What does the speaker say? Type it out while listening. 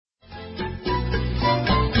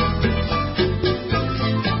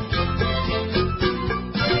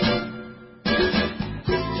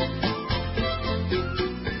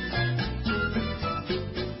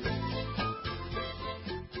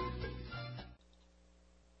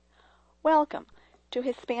Welcome to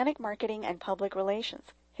Hispanic Marketing and Public Relations,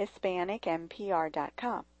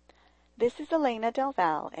 HispanicMPR.com. This is Elena Del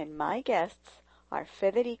Val, and my guests are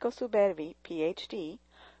Federico Subervi, Ph.D.,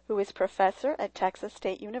 who is professor at Texas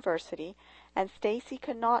State University, and Stacy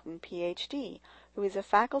Connaughton, Ph.D., who is a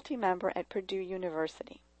faculty member at Purdue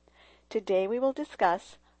University. Today we will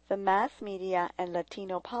discuss the mass media and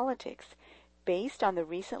Latino politics based on the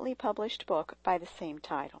recently published book by the same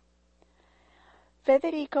title.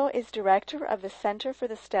 Federico is director of the Center for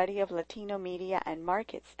the Study of Latino Media and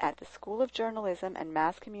Markets at the School of Journalism and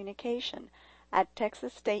Mass Communication at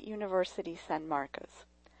Texas State University, San Marcos.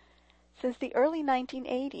 Since the early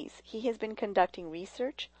 1980s, he has been conducting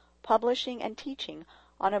research, publishing, and teaching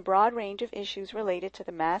on a broad range of issues related to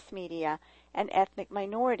the mass media and ethnic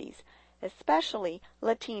minorities, especially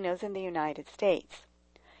Latinos in the United States.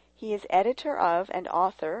 He is editor of and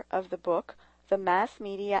author of the book The Mass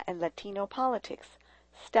Media and Latino Politics,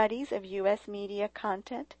 Studies of U.S. Media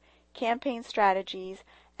Content, Campaign Strategies,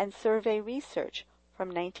 and Survey Research from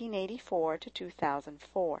 1984 to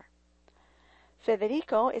 2004.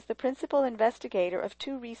 Federico is the principal investigator of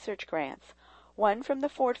two research grants, one from the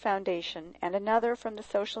Ford Foundation and another from the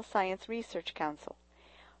Social Science Research Council,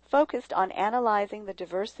 focused on analyzing the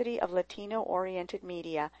diversity of Latino-oriented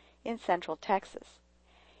media in Central Texas.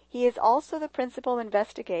 He is also the principal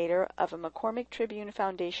investigator of a McCormick Tribune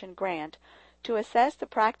Foundation grant to assess the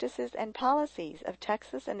practices and policies of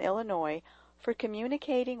Texas and Illinois for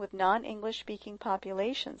communicating with non-English speaking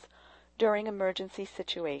populations during emergency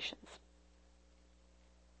situations.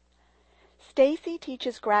 Stacy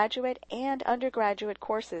teaches graduate and undergraduate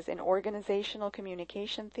courses in organizational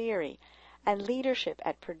communication theory and leadership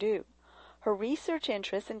at Purdue. Her research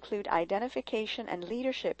interests include identification and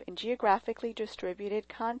leadership in geographically distributed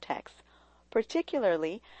contexts,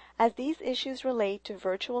 particularly as these issues relate to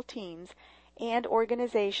virtual teams and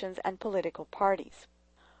organizations and political parties.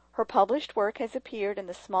 Her published work has appeared in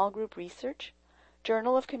the Small Group Research,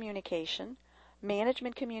 Journal of Communication,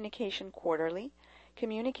 Management Communication Quarterly,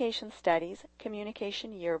 Communication Studies,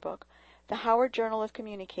 Communication Yearbook, the Howard Journal of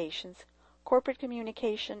Communications, Corporate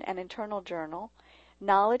Communication and Internal Journal,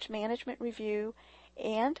 Knowledge Management Review,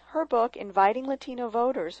 and her book Inviting Latino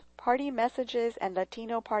Voters, Party Messages and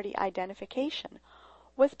Latino Party Identification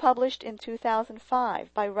was published in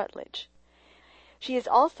 2005 by Routledge. She is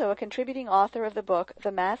also a contributing author of the book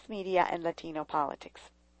The Mass Media and Latino Politics.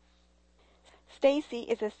 Stacy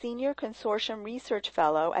is a Senior Consortium Research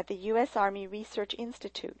Fellow at the U.S. Army Research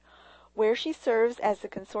Institute, where she serves as the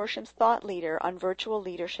consortium's thought leader on virtual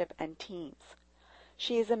leadership and teams.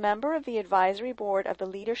 She is a member of the advisory board of the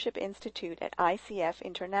Leadership Institute at ICF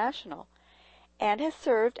International and has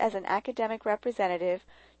served as an academic representative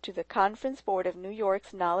to the Conference Board of New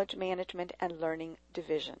York's Knowledge Management and Learning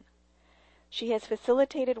Division. She has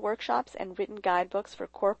facilitated workshops and written guidebooks for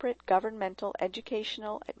corporate, governmental,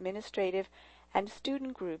 educational, administrative, and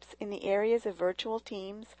student groups in the areas of virtual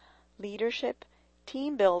teams, leadership,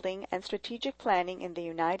 team building, and strategic planning in the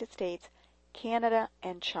United States, Canada,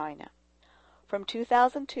 and China. From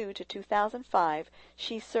 2002 to 2005,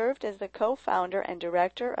 she served as the co-founder and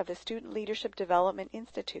director of the Student Leadership Development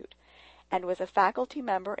Institute and was a faculty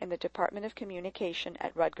member in the Department of Communication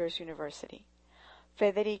at Rutgers University.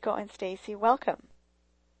 Federico and Stacy, welcome.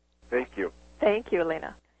 Thank you. Thank you,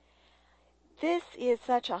 Elena. This is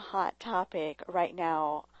such a hot topic right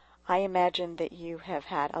now. I imagine that you have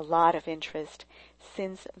had a lot of interest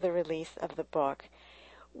since the release of the book.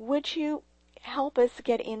 Would you help us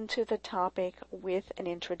get into the topic with an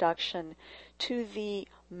introduction to the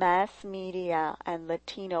mass media and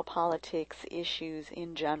Latino politics issues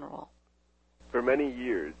in general? For many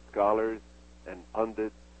years, scholars and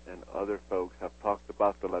pundits and other folks have talked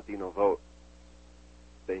about the Latino vote.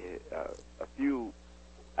 A few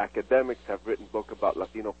academics have written books about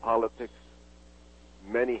Latino politics.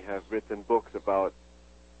 Many have written books about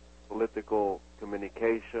political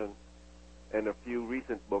communication, and a few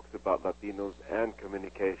recent books about Latinos and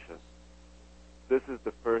communication. This is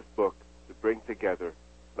the first book to bring together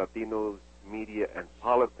Latinos, media, and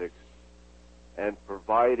politics, and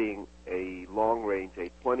providing a long range,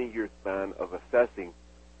 a 20-year span of assessing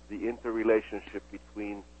the interrelationship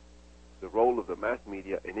between the role of the mass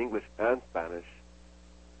media in English and Spanish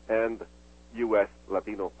and U.S.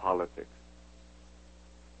 Latino politics.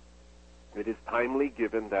 It is timely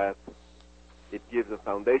given that it gives a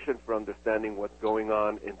foundation for understanding what's going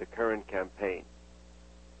on in the current campaign.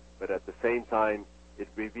 But at the same time, it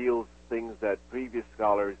reveals things that previous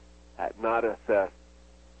scholars had not assessed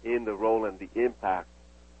in the role and the impact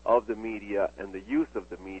of the media and the use of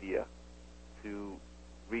the media to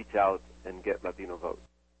reach out and get Latino votes.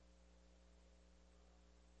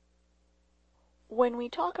 When we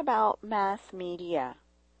talk about mass media,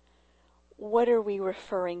 what are we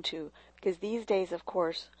referring to? Because these days, of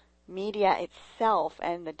course, media itself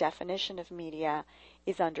and the definition of media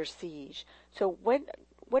is under siege. So what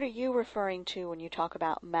are you referring to when you talk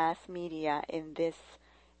about mass media in this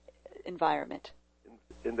environment?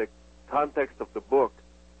 In the context of the book,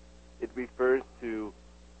 it refers to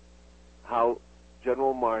how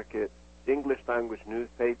general market English language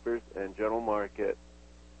newspapers and general market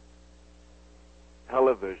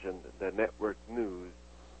television, the network news,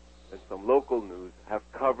 and some local news have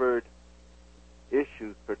covered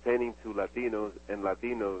issues pertaining to Latinos and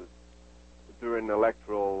Latinos during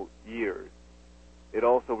electoral years. It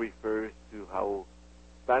also refers to how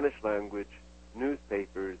Spanish language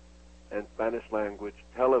newspapers and Spanish language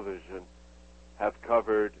television have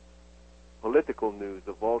covered political news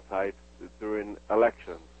of all types during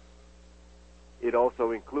elections. It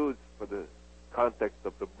also includes, for the context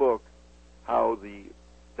of the book, how the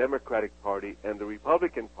Democratic Party and the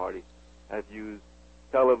Republican Party have used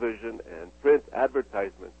television and print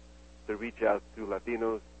advertisements to reach out to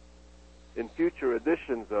Latinos. In future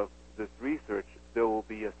editions of this research, there will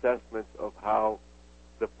be assessments of how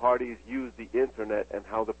the parties use the Internet and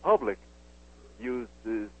how the public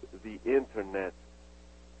uses the Internet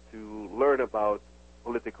to learn about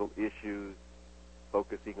political issues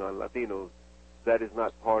focusing on Latinos. That is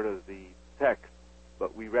not part of the text,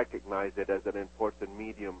 but we recognize it as an important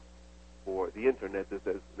medium for the Internet, as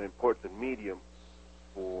an important medium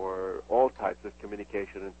for all types of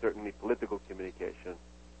communication, and certainly political communication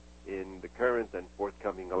in the current and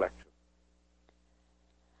forthcoming elections.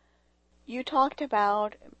 You talked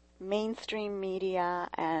about mainstream media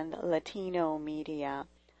and Latino media.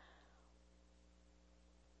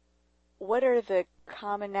 What are the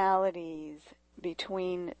commonalities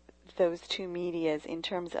between those two medias in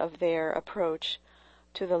terms of their approach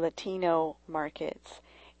to the Latino markets,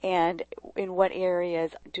 and in what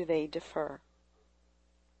areas do they differ?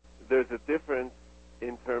 There's a difference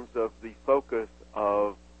in terms of the focus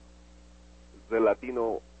of the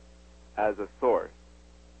Latino as a source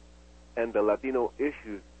and the Latino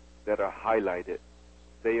issues that are highlighted.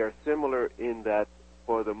 They are similar in that,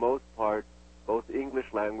 for the most part, both English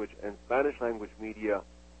language and Spanish language media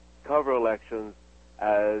cover elections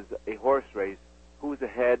as a horse race. Who's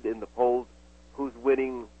ahead in the polls? Who's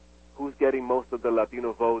winning? Who's getting most of the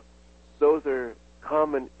Latino votes? Those are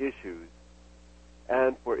common issues.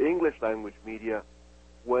 And for English language media,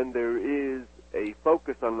 when there is a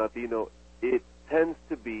focus on Latino, it tends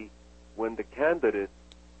to be when the candidates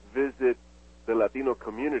visit the Latino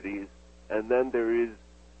communities, and then there is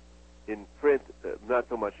in print, not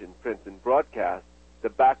so much in print, in broadcast, the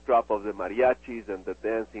backdrop of the mariachis and the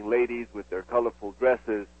dancing ladies with their colorful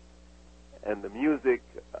dresses and the music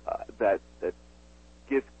that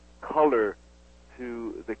gives color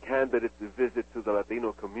to the candidates' visit to the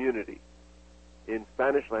Latino community. In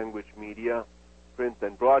Spanish language media, print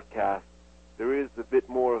and broadcast, there is a bit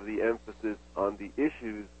more of the emphasis on the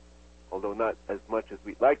issues, although not as much as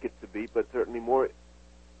we'd like it to be, but certainly more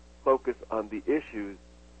focus on the issues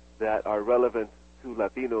that are relevant to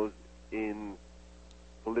Latinos in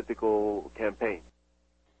political campaigns.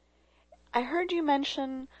 I heard you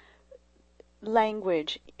mention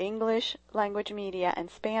language, English language media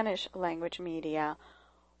and Spanish language media,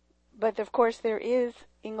 but of course there is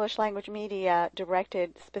English language media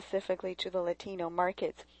directed specifically to the Latino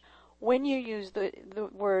markets. When you use the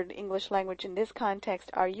word English language in this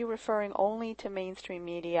context, are you referring only to mainstream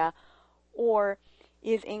media, or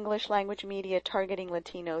is English language media targeting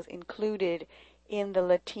Latinos included in the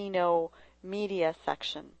Latino media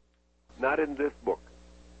section? Not in this book,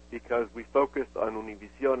 because we focused on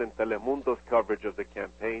Univision and Telemundo's coverage of the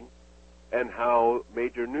campaign and how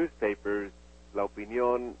major newspapers, La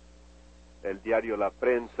Opinión, El Diario La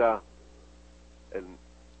Prensa, El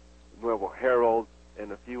Nuevo Herald,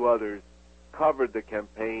 and a few others covered the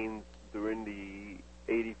campaigns during the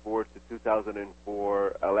 84 to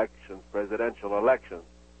 2004 elections, presidential elections.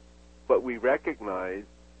 But we recognize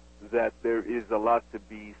that there is a lot to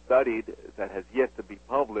be studied that has yet to be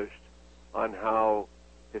published on how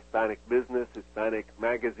Hispanic Business, Hispanic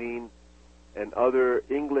Magazine, and other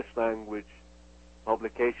English language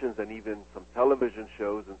publications, and even some television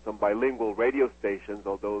shows and some bilingual radio stations,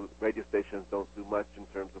 although radio stations don't do much in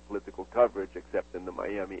terms of political coverage except in the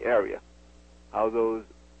Miami area, how those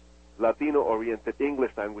Latino-oriented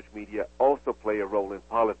English language media also play a role in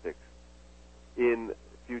politics. In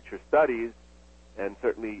future studies, and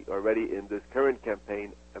certainly already in this current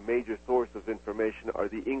campaign, a major source of information are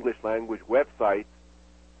the English language websites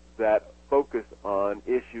that focus on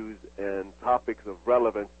issues and topics of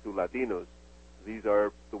relevance to Latinos. These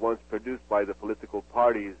are the ones produced by the political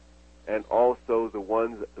parties, and also the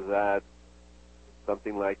ones that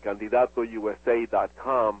something like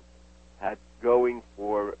CandidatoUSA.com had going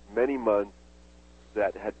for many months,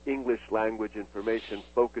 that had English language information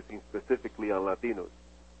focusing specifically on Latinos.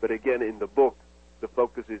 But again, in the book, the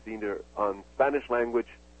focus is either on Spanish language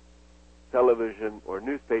television or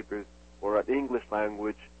newspapers, or on English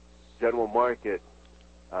language general market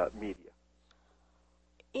media.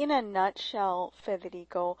 In a nutshell,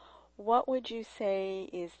 Federico, what would you say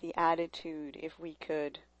is the attitude, if we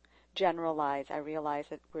could generalize? I realize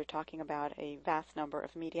that we're talking about a vast number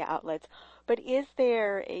of media outlets, but is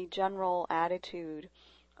there a general attitude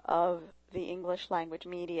of the English language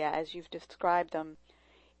media, as you've described them,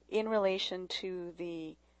 in relation to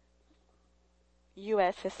the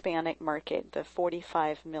U.S. Hispanic market, the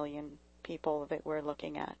 45 million people that we're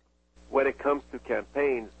looking at? When it comes to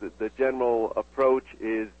campaigns, the general approach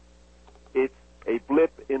is it's a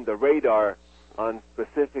blip in the radar on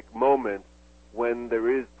specific moments when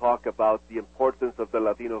there is talk about the importance of the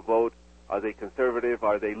Latino vote. Are they conservative?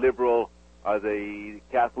 Are they liberal? Are they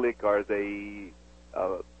Catholic? Are they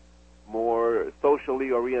more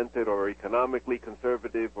socially oriented or economically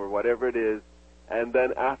conservative or whatever it is? And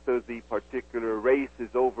then after the particular race is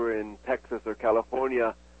over in Texas or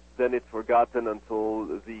California, then it's forgotten until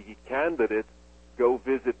the candidates go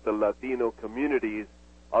visit the Latino communities.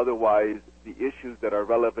 Otherwise, the issues that are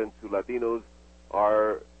relevant to Latinos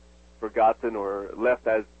are forgotten or left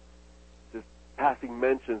as just passing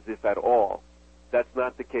mentions, if at all. That's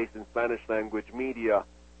not the case in Spanish language media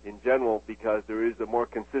in general, because there is a more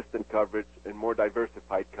consistent coverage and more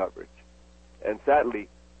diversified coverage. And sadly,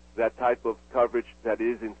 that type of coverage that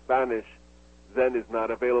is in Spanish then is not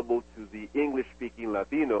available to the English-speaking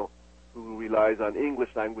Latino who relies on English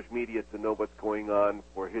language media to know what's going on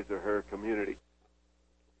for his or her community.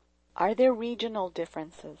 Are there regional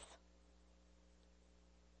differences?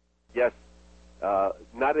 Yes,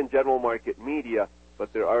 not in general market media,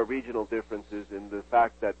 but there are regional differences in the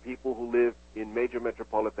fact that people who live in major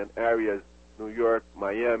metropolitan areas, New York,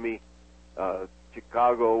 Miami,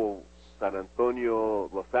 Chicago, San Antonio,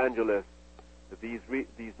 Los Angeles, these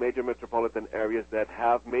major metropolitan areas that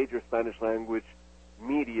have major Spanish language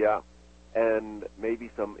media and maybe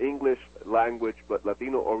some English language but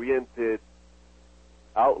Latino-oriented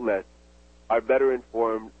outlets are better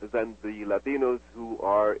informed than the Latinos who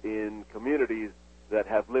are in communities that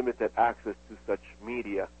have limited access to such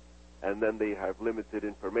media, and then they have limited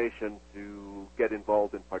information to get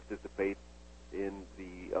involved and participate in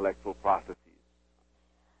the electoral processes.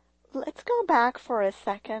 Let's go back for a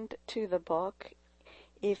second to the book,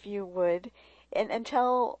 if you would, and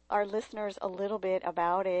tell our listeners a little bit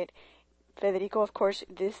about it. Federico, of course,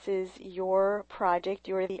 this is your project.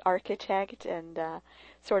 You're the architect and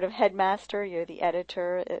sort of headmaster. You're the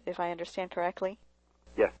editor, if I understand correctly.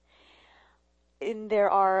 Yes. And there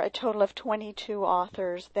are a total of 22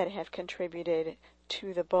 authors that have contributed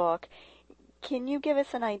to the book. Can you give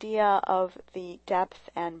us an idea of the depth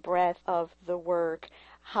and breadth of the work?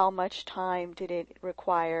 How much time did it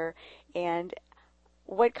require? And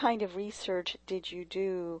what kind of research did you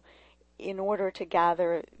do in order to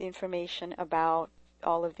gather information about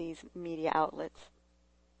all of these media outlets?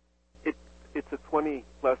 It's a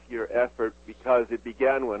 20-plus year effort because it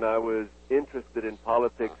began when I was interested in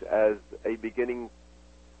politics as a beginning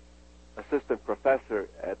assistant professor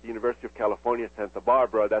at the University of California, Santa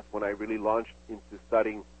Barbara. That's when I really launched into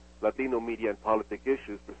studying Latino media and politic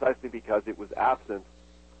issues, precisely because it was absent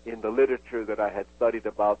in the literature that I had studied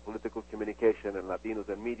about political communication and Latinos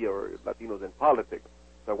and media, or Latinos and politics.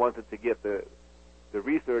 So I wanted to get the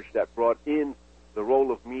research that brought in the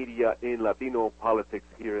role of media in Latino politics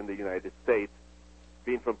here in the United States.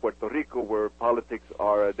 Being from Puerto Rico, where politics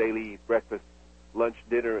are a daily breakfast, lunch,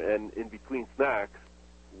 dinner, and in between snacks,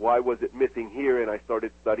 why was it missing here? And I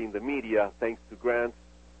started studying the media thanks to grants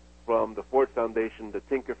from the Ford Foundation, the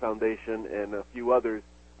Tinker Foundation, and a few others.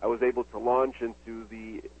 I was able to launch into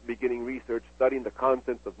the beginning research, studying the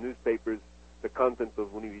content of newspapers, the content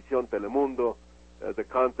of Univision, Telemundo, the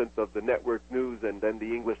content of the network news, and then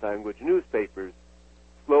the English language newspapers.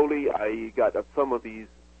 Slowly, I got some of these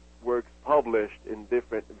works published in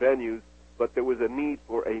different venues, but there was a need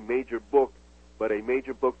for a major book, but a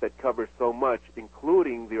major book that covers so much,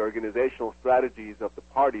 including the organizational strategies of the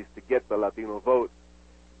parties to get the Latino vote,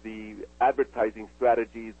 the advertising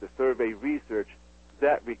strategies, the survey research,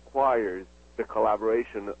 that requires the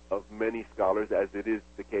collaboration of many scholars, as it is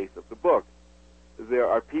the case of the book. There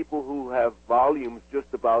are people who have volumes just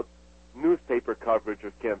about newspaper coverage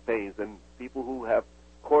of campaigns, and people who have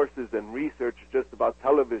courses and research just about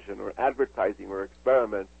television or advertising or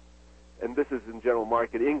experiments. and this is in general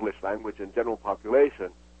market English language and general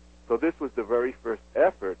population. So this was the very first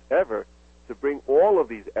effort ever to bring all of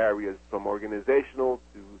these areas, from organizational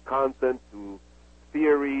to content to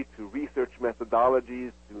theory to research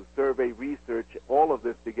methodologies to survey research, all of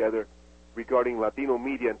this together regarding Latino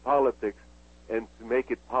media and politics. And to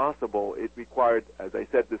make it possible, it required, as I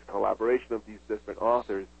said, this collaboration of these different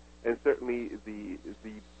authors, and certainly the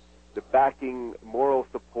backing, moral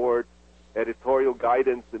support, editorial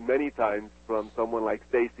guidance, and many times from someone like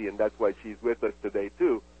Stacy, and that's why she's with us today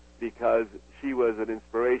too, because she was an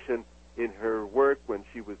inspiration in her work when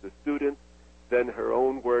she was a student, then her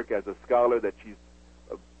own work as a scholar that she's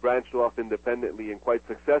branched off independently and quite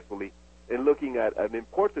successfully in looking at an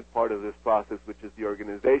important part of this process, which is the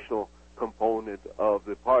organizational component of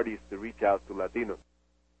the parties to reach out to Latinos.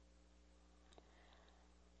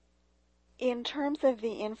 In terms of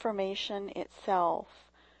the information itself,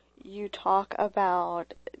 you talk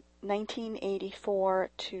about 1984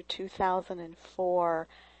 to 2004.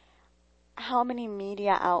 How many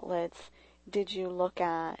media outlets did you look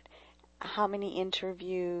at? How many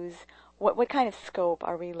interviews? What kind of scope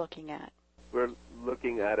are we looking at? We're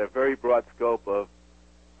looking at a very broad scope of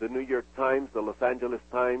the New York Times, the Los Angeles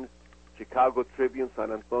Times, Chicago Tribune,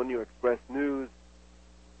 San Antonio Express News,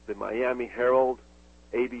 the Miami Herald,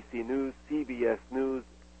 ABC News, CBS News,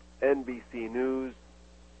 NBC News,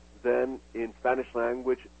 then in Spanish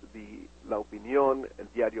language, the La Opinión, El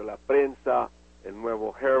Diario La Prensa, El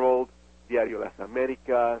Nuevo Herald, Diario Las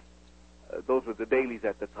Américas. Those were the dailies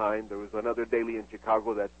at the time. There was another daily in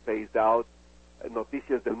Chicago that phased out,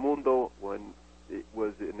 Noticias del Mundo, when it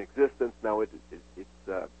was in existence. Now it's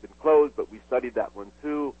been closed, but we studied that one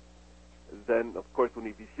too. Then, of course,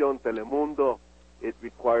 Univision, Telemundo. It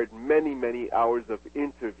required many, many hours of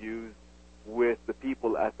interviews with the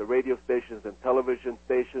people at the radio stations and television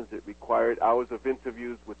stations. It required hours of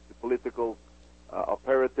interviews with the political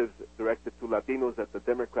operatives directed to Latinos at the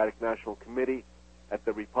Democratic National Committee, at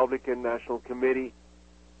the Republican National Committee,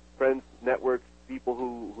 friends, networks, people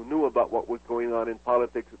who knew about what was going on in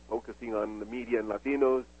politics, focusing on the media and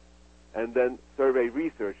Latinos, and then survey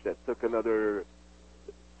research that took another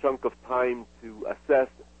chunk of time to assess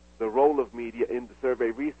the role of media in the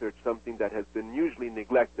survey research, something that has been usually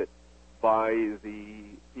neglected by the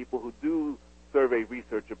people who do survey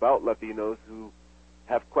research about Latinos, who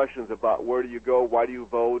have questions about where do you go, why do you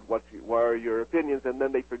vote, what are your opinions, and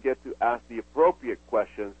then they forget to ask the appropriate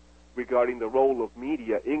questions regarding the role of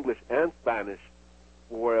media, English and Spanish,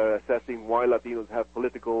 for assessing why Latinos have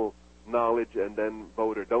political knowledge and then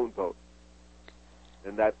vote or don't vote.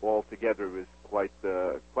 And that altogether is quite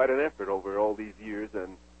an effort over all these years,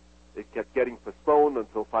 and it kept getting postponed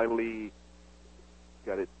until finally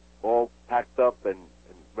got it all packed up and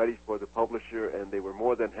ready for the publisher, and they were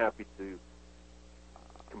more than happy to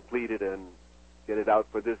complete it and get it out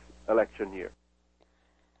for this election year.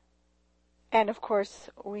 And of course,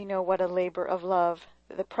 we know what a labor of love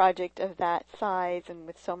the project of that size and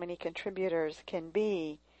with so many contributors can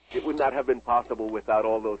be. It would not have been possible without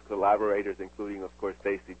all those collaborators, including, of course,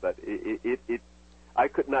 Stacy, but I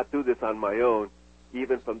could not do this on my own.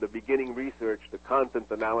 Even from the beginning research, the content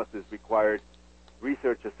analysis required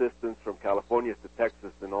research assistants from California to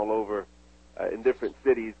Texas and all over in different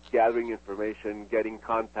cities, gathering information, getting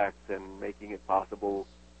contacts, and making it possible,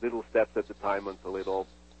 little steps at a time until it all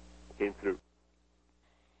came through.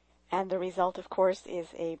 And the result, of course, is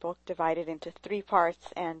a book divided into 3 parts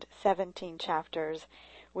and 17 chapters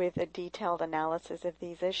with a detailed analysis of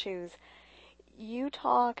these issues. You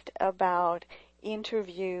talked about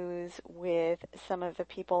interviews with some of the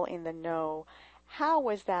people in the know. How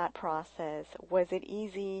was that process? Was it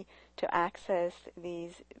easy to access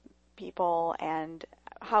these people, and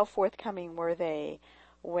how forthcoming were they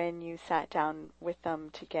when you sat down with them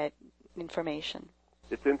to get information?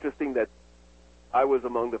 It's interesting that I was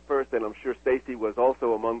among the first, and I'm sure Stacy was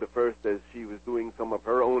also among the first as she was doing some of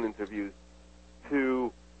her own interviews,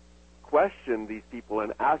 to question these people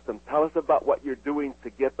and ask them, tell us about what you're doing to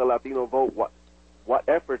get the Latino vote. What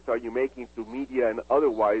efforts are you making through media and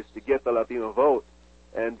otherwise to get the Latino vote?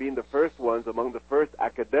 And being the first ones, among the first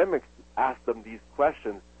academics to ask them these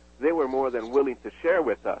questions, they were more than willing to share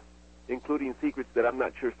with us, including secrets that I'm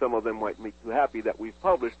not sure some of them might make too happy that we've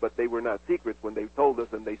published, but they were not secrets when they told us,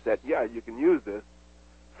 and they said, yeah, you can use this,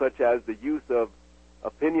 such as the use of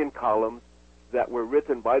opinion columns that were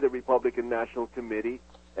written by the Republican National Committee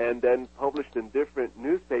and then published in different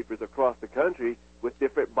newspapers across the country with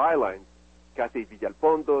different bylines. Casey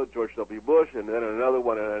Villalpando, George W. Bush, and then another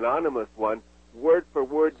one, an anonymous one, word for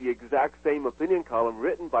word the exact same opinion column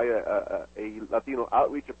written by a Latino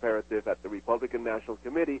outreach operative at the Republican National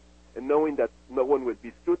Committee, and knowing that no one would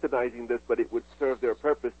be scrutinizing this, but it would serve their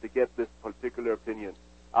purpose to get this particular opinion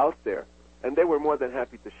out there. And they were more than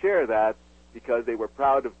happy to share that because they were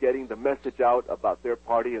proud of getting the message out about their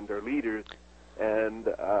party and their leaders. And,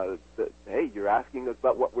 hey, you're asking us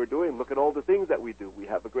about what we're doing. Look at all the things that we do. We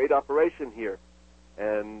have a great operation here.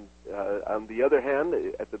 And on the other hand,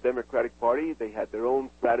 at the Democratic Party, they had their own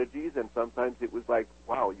strategies, and sometimes it was like,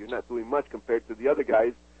 wow, you're not doing much compared to the other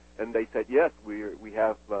guys. And they said, yes, we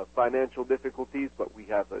have financial difficulties, but we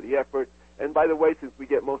have the effort. And by the way, since we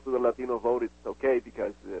get most of the Latino vote, it's okay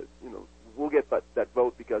because, we'll get that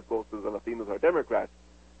vote because most of the Latinos are Democrats,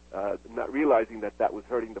 not realizing that that was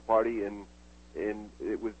hurting the party and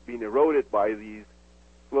it was being eroded by these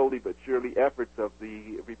slowly but surely efforts of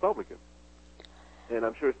the Republicans. And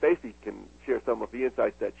I'm sure Stacey can share some of the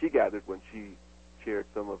insights that she gathered when she shared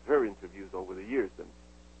some of her interviews over the years.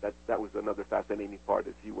 And that was another fascinating part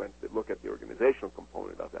as she went to look at the organizational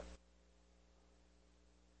component of that.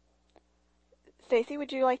 Stacey,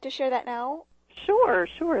 would you like to share that now? Sure,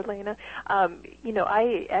 Lena.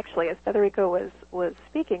 I actually, as Federico was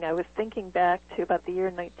speaking, I was thinking back to about the year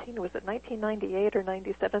 1998 or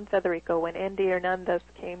 97, Federico, when Andy Hernandez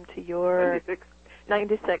came to your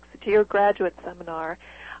 96 to your graduate seminar.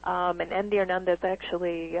 And Andy Hernandez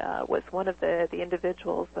actually was one of the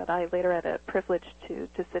individuals that I later had a privilege to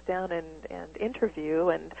sit down and interview,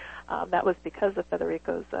 and that was because of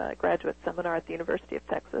Federico's graduate seminar at the University of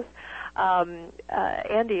Texas.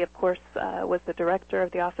 Andy, of course, was the director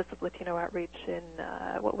of the Office of Latino Outreach in,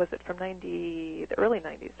 from the early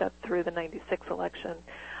 90s up through the 96 election.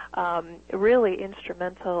 Really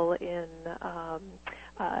instrumental in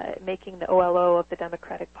making the OLO of the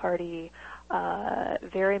Democratic Party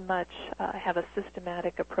very much have a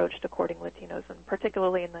systematic approach to courting Latinos, and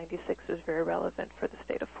particularly in 96 is very relevant for the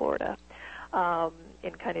state of Florida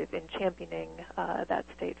in championing that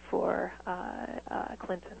state for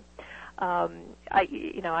Clinton.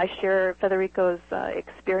 I share Federico's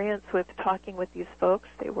experience with talking with these folks.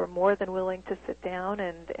 They were more than willing to sit down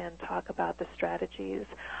and talk about the strategies,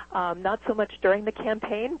 not so much during the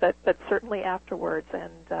campaign, but certainly afterwards,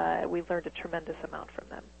 and we learned a tremendous amount from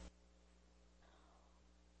them.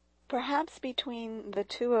 Perhaps between the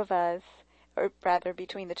two of us, or rather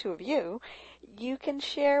between the two of you, you can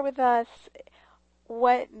share with us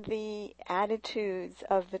what the attitudes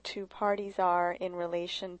of the two parties are in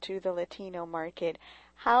relation to the Latino market.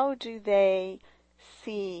 How do they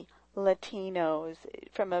see Latinos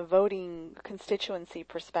from a voting constituency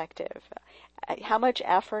perspective? How much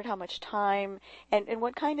effort, how much time, and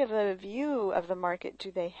what kind of a view of the market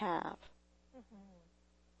do they have?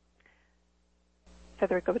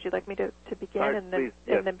 Federico, would you like me to begin? Right, and then,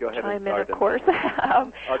 please. and then Yes, chime in, of course?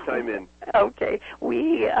 I'll chime in. Okay.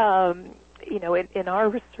 We, in our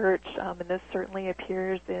research, and this certainly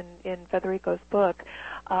appears in Federico's book,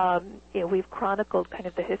 we've chronicled kind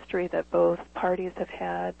of the history that both parties have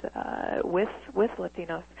had with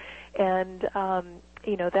Latinos. And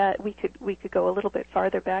that we could go a little bit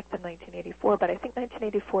farther back than 1984, but I think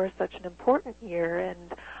 1984 is such an important year,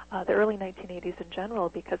 and the early 1980s in general,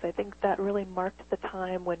 because I think that really marked the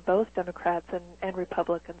time when both Democrats and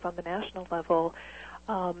Republicans on the national level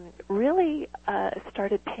really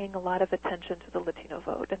started paying a lot of attention to the Latino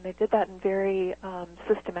vote, and they did that in very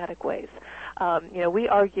systematic ways. We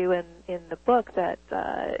argue in the book that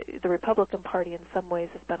the Republican Party in some ways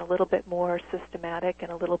has been a little bit more systematic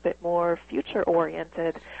and a little bit more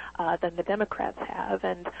future-oriented than the Democrats have,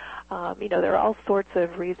 and there are all sorts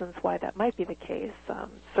of reasons why that might be the case.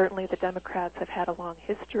 Certainly the Democrats have had a long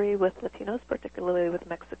history with Latinos, particularly with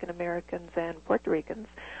Mexican Americans and Puerto Ricans,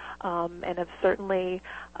 and have certainly,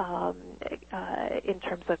 in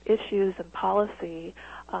terms of issues and policy,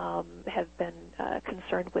 have been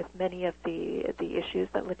concerned with many of the issues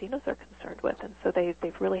that Latinos are concerned with, and so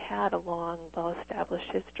they've really had a long, well-established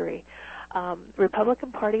history. The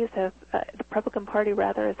Republican Party has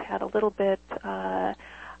had a little bit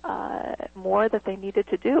more that they needed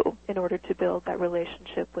to do in order to build that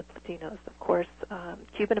relationship with Latinos. Of course,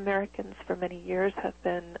 Cuban Americans for many years have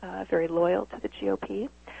been very loyal to the GOP.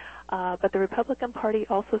 But the Republican Party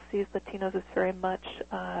also sees Latinos as very much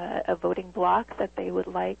a voting bloc that they would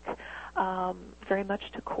like very much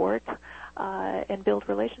to court and build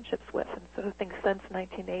relationships with. And so I think since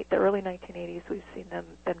the early 1980s, we've seen them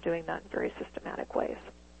doing that in very systematic ways.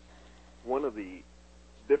 One of the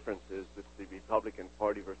differences with the Republican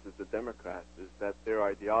Party versus the Democrats is that their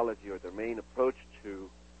ideology or their main approach to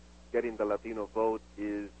getting the Latino vote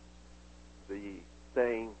is the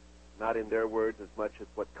saying, not in their words as much as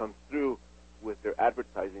what comes through with their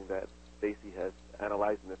advertising that Stacey has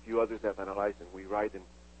analyzed and a few others have analyzed, and we write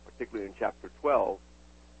particularly in Chapter 12,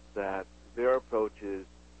 that their approach is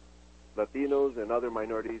Latinos and other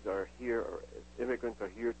minorities are here, or immigrants are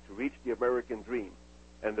here to reach the American dream,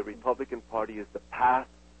 and the Republican Party is the path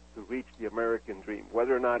to reach the American dream.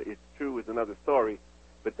 Whether or not it's true is another story,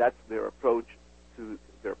 but that's their approach to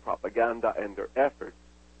their propaganda and their efforts.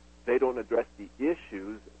 They don't address the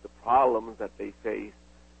issues, the problems that they face,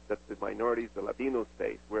 that the minorities, the Latinos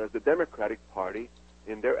face, whereas the Democratic Party,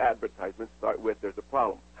 in their advertisements, start with there's a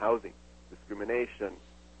problem: housing, discrimination,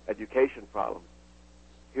 education problems.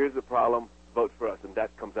 Here's the problem, vote for us, and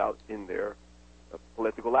that comes out in their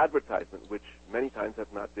political advertisement, which many times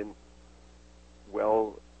have not been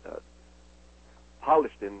well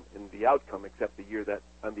polished in the outcome, except the year that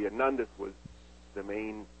Andy Hernandez was the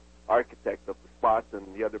main architect of the spots,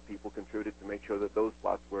 and the other people contributed to make sure that those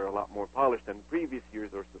spots were a lot more polished than previous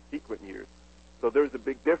years or subsequent years. So there's a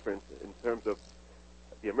big difference in terms of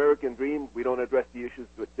the American dream. We don't address the issues,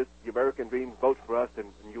 but just the American dream, vote for us,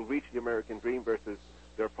 and you'll reach the American dream, versus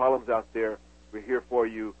there are problems out there, we're here for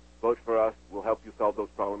you, vote for us, we'll help you solve those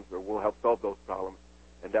problems, or we'll help solve those problems,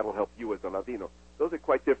 and that will help you as a Latino. Those are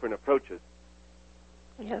quite different approaches.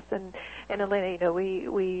 Yes, and Elena,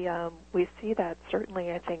 we see that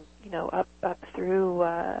certainly, I think, up through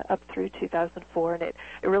 2004, and it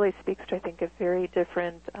really speaks to, I think, a very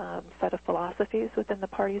different set of philosophies within the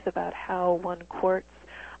parties about how one courts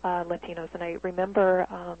Latinos. And I remember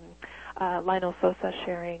Lionel Sosa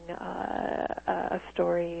sharing a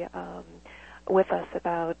story with us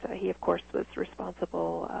about, he of course was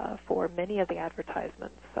responsible for many of the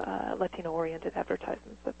advertisements, Latino-oriented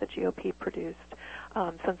advertisements that the GOP produced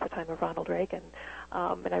since the time of Ronald Reagan.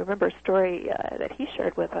 And I remember a story that he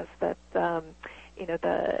shared with us that,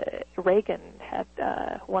 the Reagan had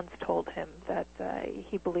once told him that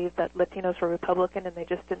he believed that Latinos were Republican and they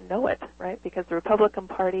just didn't know it, right? Because the Republican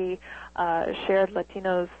Party shared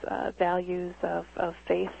Latinos' values of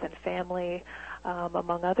faith and family,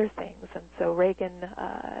 among other things. And so Reagan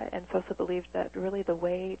and Sosa believed that really the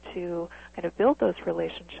way to kind of build those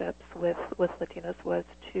relationships with Latinos was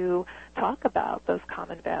to talk about those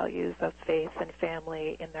common values of faith and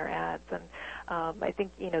family in their ads. And I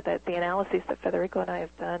think, that the analyses that Federico and I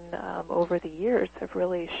have done over the years have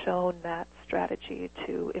really shown that strategy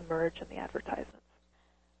to emerge in the advertisements.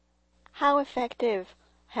 How effective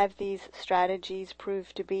have these strategies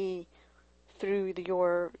proved to be through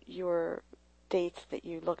your dates that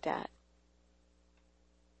you looked at?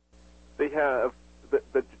 They have,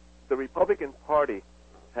 the Republican Party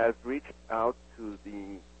has reached out to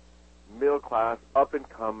the middle class, up and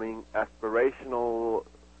coming, aspirational,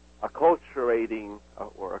 acculturated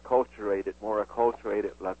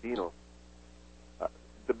Latinos,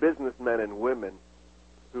 the businessmen and women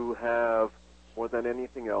who have, more than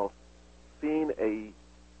anything else, seen a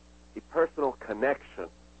personal connection.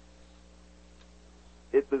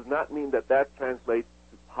 It does not mean that translates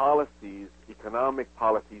to policies, economic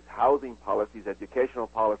policies, housing policies, educational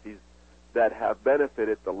policies that have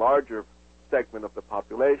benefited the larger segment of the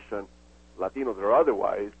population, Latinos or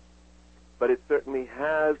otherwise, but it certainly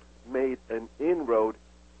has made an inroad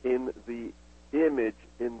in the image,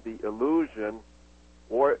 in the illusion,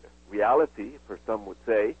 or reality, for some would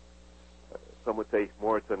say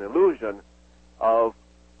more it's an illusion, of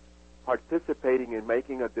participating in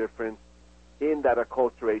making a difference in that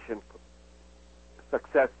acculturation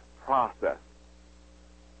success process.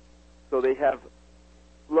 So they have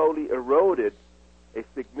slowly eroded a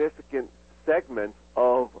significant segment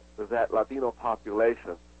of that Latino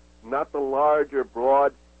population, not the larger,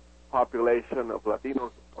 broad population of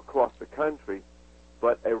Latinos across the country,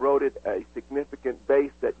 but eroded a significant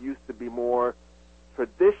base that used to be more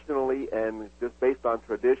traditionally, and just based on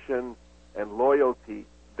tradition and loyalty,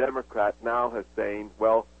 Democrat now has saying,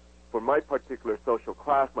 well, for my particular social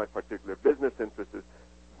class, my particular business interests,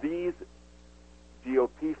 these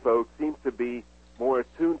GOP folks seem to be more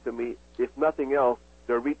attuned to me. If nothing else,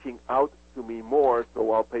 they're reaching out to me more, so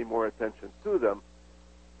I'll pay more attention to them.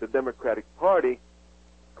 The Democratic Party,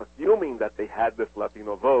 assuming that they had this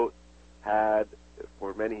Latino vote, had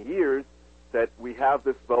for many years said, we have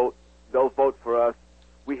this vote, they'll vote for us,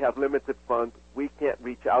 we have limited funds, we can't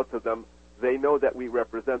reach out to them, they know that we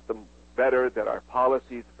represent them better, that our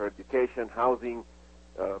policies for education, housing,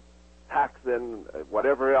 taxing,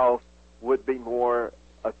 whatever else would be more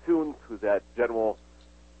attuned to that general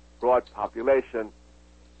broad population,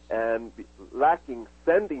 and lacking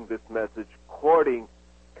sending this message, courting,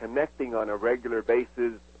 connecting on a regular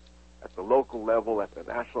basis at the local level, at the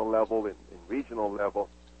national level, in regional level,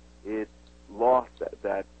 it lost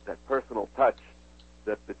that personal touch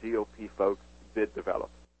that the GOP folks did develop.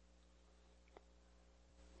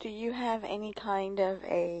 Do you have any kind of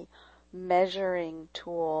a measuring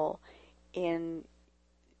tool in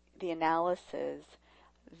the analysis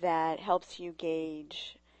that helps you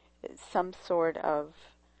gauge some sort of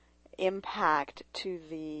impact to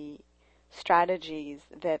the strategies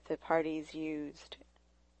that the parties used?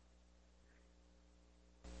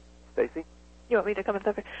 Stacy? You want me to come in?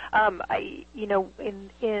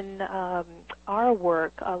 In our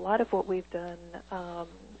work, a lot of what we've done,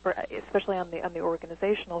 especially on the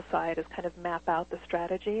organizational side, is kind of map out the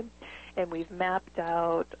strategy, and we've mapped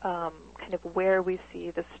out kind of where we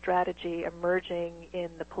see the strategy emerging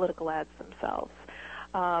in the political ads themselves.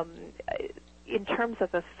 In terms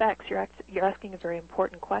of effects, you're asking a very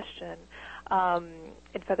important question.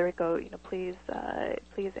 And Federico, please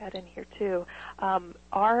add in here too.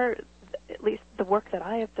 At least the work that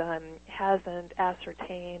I have done hasn't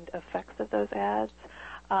ascertained effects of those ads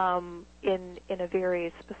in a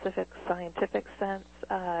very specific scientific sense.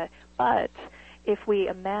 But if we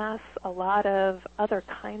amass a lot of other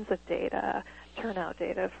kinds of data, turnout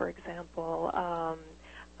data, for example,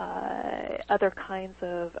 other kinds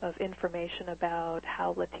of information about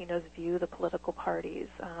how Latinos view the political parties,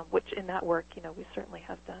 which in that work, we certainly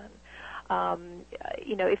have done.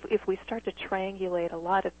 If we start to triangulate a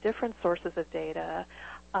lot of different sources of data,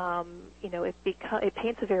 it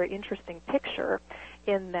paints a very interesting picture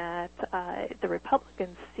in that the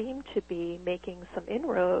Republicans seem to be making some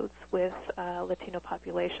inroads with Latino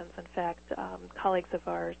populations. In fact, colleagues of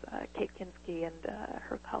ours, Kate Kinsky and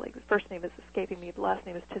her colleague, first name is escaping me, the last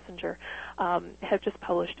name is Tissinger, have just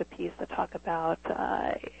published a piece that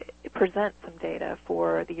present some data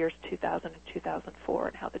for the years 2000 and 2004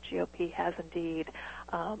 and how the GOP has indeed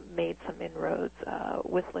made some inroads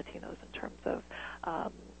with Latinos in terms of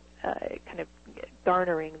kind of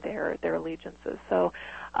garnering their allegiances. So,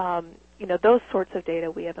 those sorts of data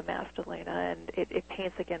we have amassed, Elena, and it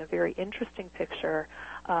paints, again, a very interesting picture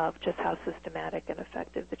of just how systematic and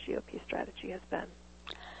effective the GOP strategy has been.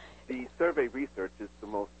 The survey research is the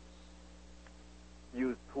most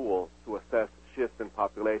used tool to assess shifts in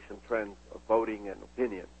population trends of voting and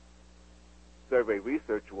opinion. Survey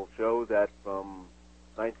research will show that from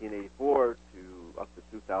 1984 to up to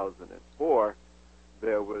 2004,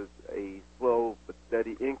 there was a slow but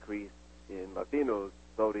steady increase in Latinos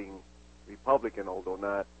voting Republican, although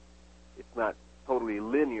it's not totally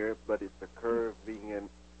linear, but it's a curve being an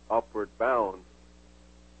upward bound.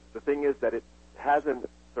 The thing is that it hasn't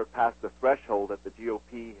surpassed the threshold that the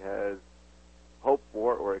GOP has hoped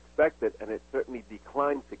for or expected, and it certainly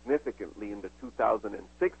declined significantly in the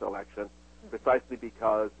 2006 election, precisely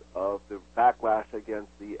because of the backlash against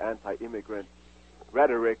the anti-immigrant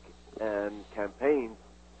rhetoric and campaigns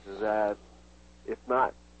that, if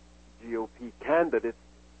not GOP candidates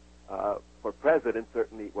for president,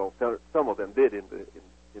 certainly, well, some of them did in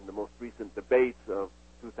the most recent debates of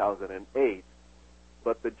 2008,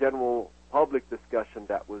 but the general public discussion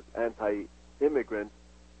that was anti-immigrant,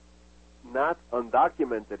 not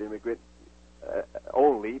undocumented immigrant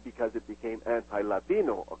only, because it became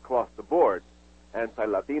anti-Latino across the board.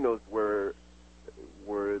 Anti-Latinos were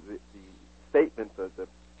the statement, the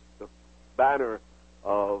banner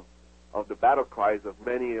of the battle cries of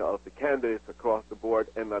many of the candidates across the board,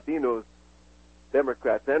 and Latinos,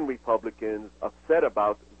 Democrats and Republicans, upset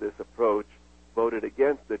about this approach, voted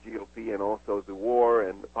against the GOP and also the war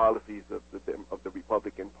and the policies of the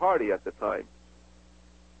Republican Party at the time.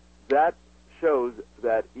 That shows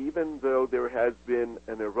that even though there has been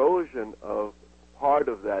an erosion of part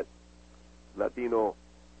of that Latino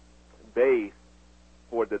base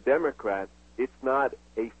for the Democrats, it's not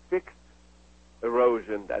a fixed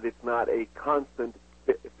erosion, that it's not a constant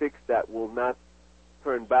fix that will not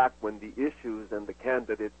turn back when the issues and the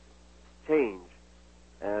candidates change.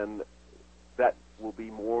 And that will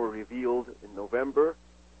be more revealed in November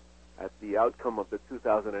at the outcome of the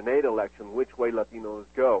 2008 election, which way Latinos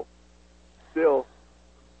go. Still,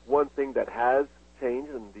 one thing that has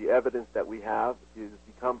changed, and the evidence that we have, is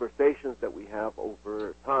the conversations that we have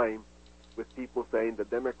over time with people saying the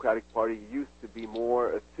Democratic Party used to be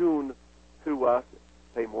more attuned to us,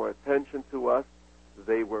 pay more attention to us.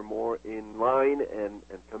 They were more in line and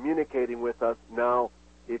communicating with us. Now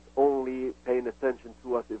it's only paying attention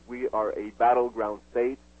to us if we are a battleground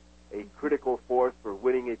state, a critical force for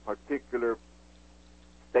winning a particular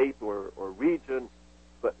state or region,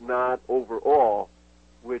 but not overall,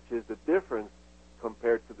 which is the difference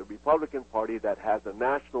compared to the Republican Party that has a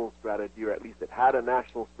national strategy, or at least it had a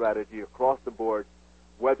national strategy across the board.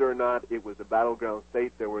 Whether or not it was a battleground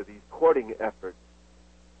state, there were these courting efforts.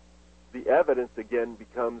 The evidence, again,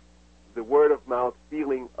 becomes the word-of-mouth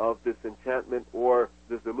feeling of disenchantment or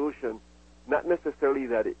dissolution, not necessarily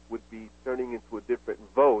that it would be turning into a different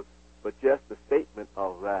vote, but just the statement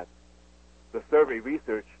of that. The survey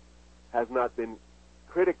research has not been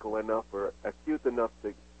critical enough or acute enough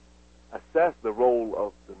to assess the role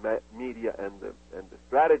of the media and the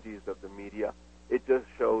strategies of the media. It just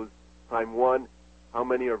shows, time one, how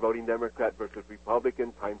many are voting Democrat versus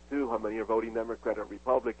Republican, time two, how many are voting Democrat or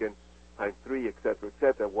Republican, time three, et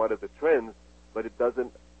cetera, what are the trends, but it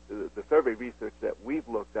doesn't, the survey research that we've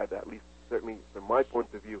looked at least certainly from my point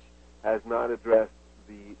of view, has not addressed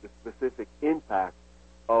the specific impact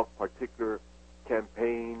of particular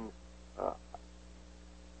campaign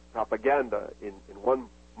propaganda in one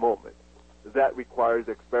moment. That requires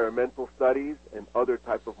experimental studies and other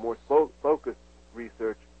type of more focused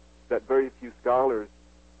research that very few scholars,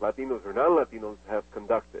 Latinos or non-Latinos, have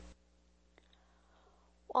conducted.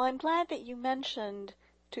 Well, I'm glad that you mentioned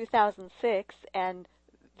 2006 and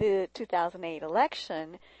the 2008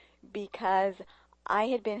 election, because I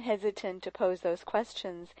had been hesitant to pose those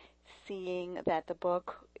questions, seeing that the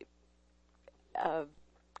book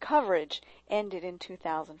coverage ended in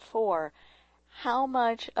 2004. How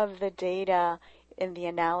much of the data in the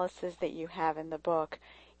analysis that you have in the book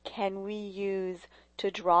can we use to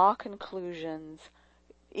draw conclusions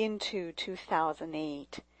into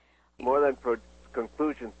 2008? More than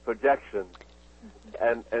conclusions, projections.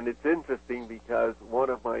 And it's interesting because one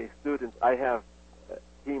of my students, I have a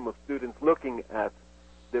team of students looking at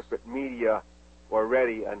different media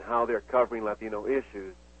already and how they're covering Latino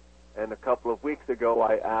issues. And a couple of weeks ago,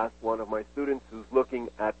 I asked one of my students who's looking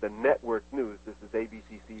at the network news, this is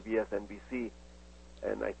ABC, CBS, NBC,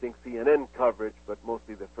 and I think CNN coverage, but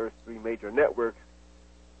mostly the first three major networks.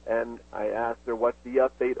 And I asked her, what's the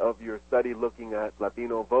update of your study looking at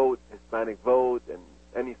Latino vote, Hispanic vote, and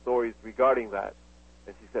any stories regarding that?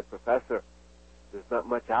 And she said, Professor, there's not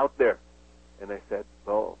much out there. And I said,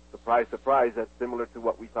 well, surprise, surprise, that's similar to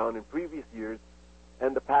what we found in previous years,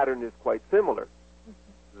 and the pattern is quite similar.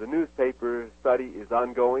 The newspaper study is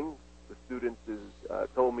ongoing. The student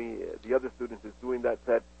told me, the other student who's doing that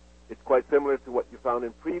said, it's quite similar to what you found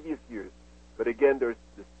in previous years. But again, there's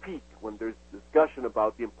this peak when there's discussion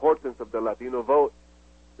about the importance of the Latino vote.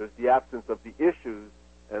 There's the absence of the issues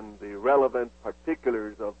and the relevant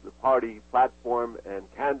particulars of the party platform and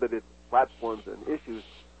candidate platforms and issues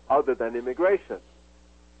other than immigration.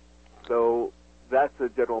 So that's a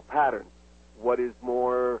general pattern. What is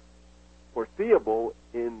more foreseeable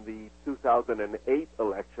in the 2008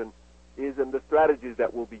 election is in the strategies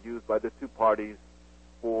that will be used by the two parties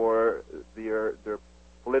for their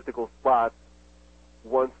political spots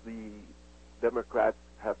once the Democrats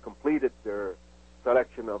have completed their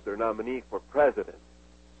selection of their nominee for president.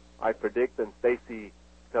 I predict, and Stacy,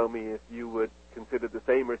 tell me if you would consider the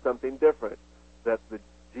same or something different, that the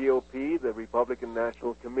GOP, the Republican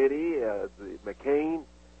National Committee, the McCain,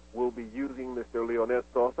 will be using Mr. Leonel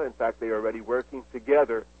Sosa. In fact, they are already working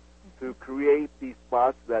together to create these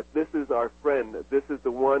spots that this is our friend, this is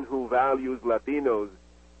the one who values Latinos,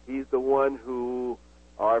 he's the one who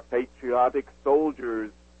our patriotic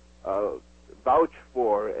soldiers vouch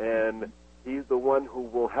for, and he's the one who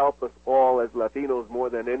will help us all as Latinos more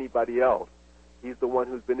than anybody else. He's the one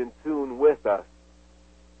who's been in tune with us.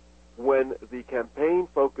 When the campaign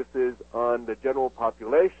focuses on the general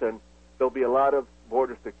population, there'll be a lot of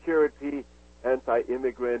border security,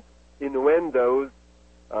 anti-immigrant innuendos,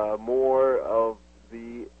 more of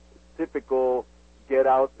the typical get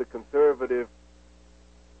out the conservative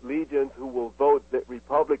legions who will vote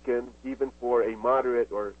Republican even for a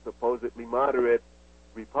moderate or supposedly moderate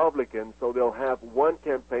Republican. So they'll have one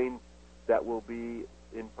campaign that will be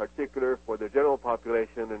in particular for the general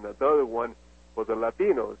population and another one for the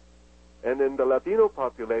Latinos. And in the Latino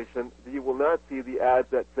population, you will not see the ads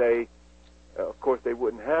that say, of course they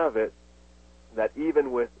wouldn't have it, that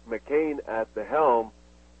even with McCain at the helm,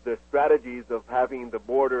 the strategies of having the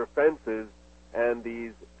border fences and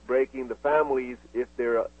these breaking the families if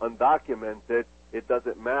they're undocumented, it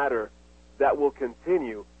doesn't matter, that will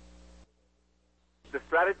continue. The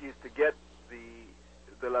strategies to get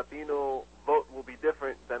the Latino vote will be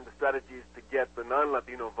different than the strategies to get the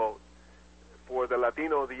non-Latino vote. For the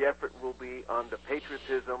Latino, the effort will be on the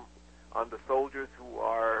patriotism, on the soldiers who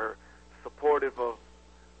are supportive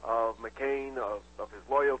of McCain, of his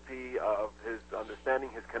loyalty, of his understanding,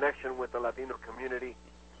 his connection with the Latino community,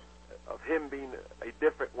 of him being a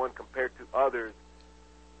different one compared to others.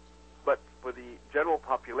 But for the general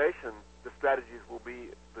population, the strategies will be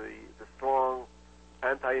the strong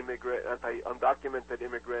anti-immigrant, anti-undocumented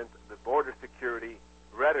immigrant, the border security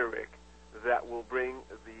rhetoric that will bring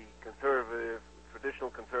the conservative, traditional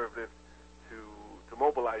conservatives to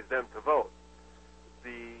mobilize them to vote.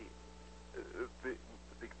 The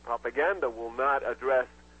propaganda will not address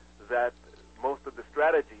that most of the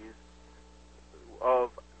strategies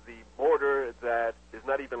of the border that is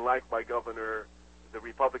not even liked by the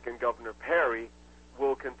Republican Governor Perry,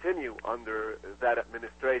 will continue under that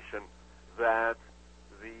administration, that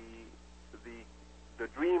the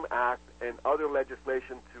DREAM Act and other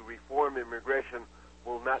legislation to reform immigration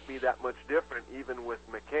will not be that much different, even with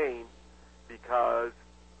McCain, because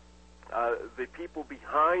the people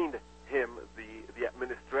behind him, the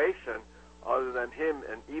administration, other than him,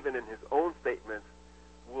 and even in his own statements,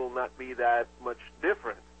 will not be that much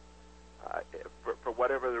different. For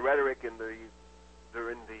whatever the rhetoric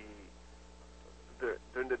during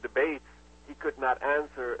the debates, he could not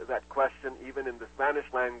answer that question even in the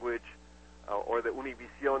Spanish language or the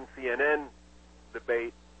Univision CNN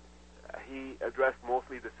debate. He addressed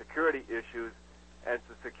mostly the security issues, and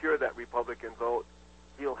to secure that Republican vote,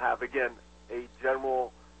 he'll have, again, a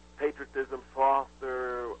general patriotism,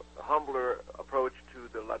 softer, humbler approach to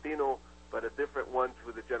the Latino, but a different one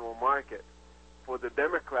to the general market. For the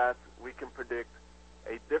Democrats, we can predict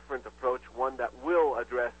a different approach, one that will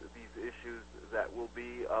address these issues, that will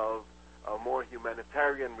be of a more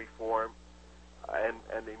humanitarian reform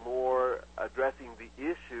and a more addressing the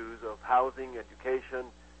issues of housing, education,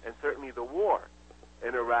 and certainly the war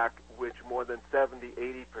in Iraq, which more than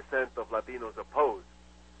 70-80% of Latinos oppose.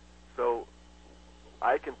 So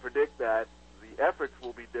I can predict that the efforts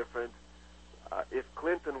will be different. If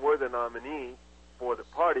Clinton were the nominee for the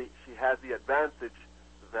party, she has the advantage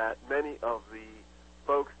that many of the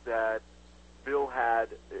folks that Bill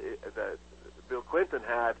Clinton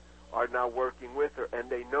had are now working with her, and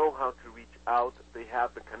they know how to reach out. They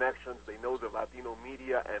have the connections. They know the Latino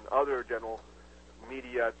media and other general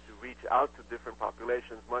media to reach out to different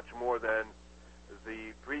populations much more than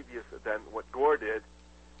what Gore did.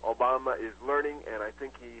 Obama is learning, and I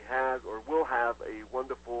think he has or will have a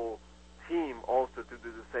wonderful team also to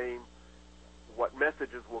do the same. What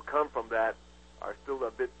messages will come from that are still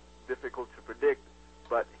a bit difficult to predict,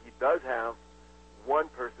 but he does have one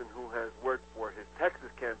person who has worked for his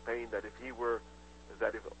Texas campaign that if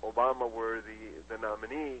Obama were the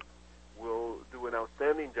nominee, will do an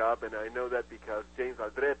outstanding job, and I know that because James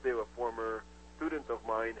Aldrete, a former student of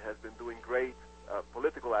mine, has been doing great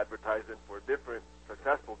political advertising for different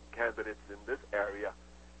successful candidates in this area,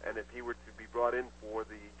 and if he were to be brought in for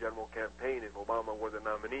the general campaign, if Obama were the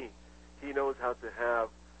nominee, he knows how to have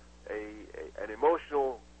an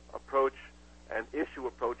emotional approach and issue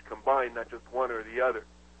approach combined, not just one or the other.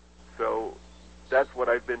 So that's what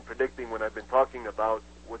I've been predicting when I've been talking about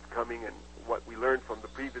what's coming and what we learned from the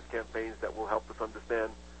previous campaigns that will help us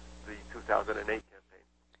understand the 2008 campaign.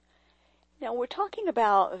 Now, we're talking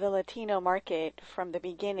about the Latino market from the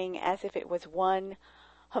beginning as if it was one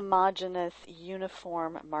homogeneous,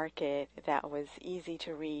 uniform market that was easy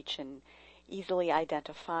to reach and easily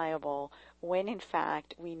identifiable, when in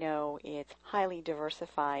fact we know it's highly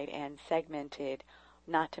diversified and segmented,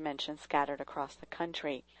 not to mention scattered across the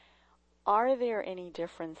country. Are there any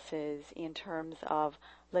differences in terms of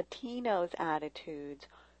Latinos' attitudes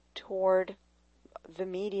toward the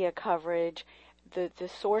media coverage, the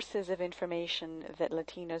sources of information that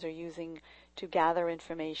Latinos are using to gather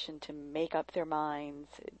information to make up their minds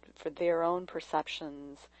for their own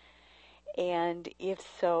perceptions? And if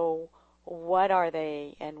so, what are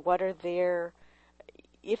they, and what are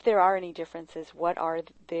if there are any differences, what are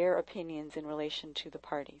their opinions in relation to the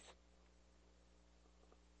parties?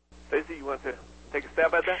 Stacey, you want to take a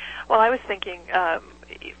stab at that? Well, I was thinking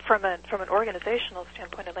from an organizational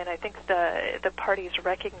standpoint, Elaine, I think the parties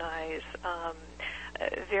recognize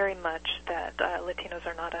very much that Latinos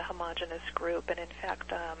are not a homogenous group, and in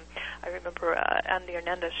fact, I remember Andy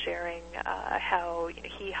Hernandez sharing how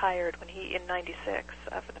he hired in '96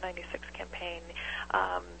 for the '96 campaign,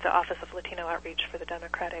 the Office of Latino Outreach for the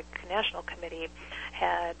Democratic National Committee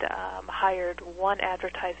had hired one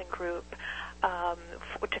advertising group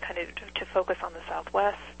to focus on the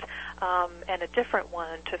Southwest, and a different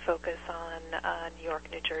one to focus on New York,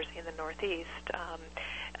 New Jersey, and the Northeast.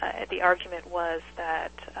 The argument was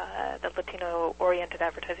that the Latino-oriented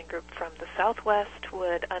advertising group from the Southwest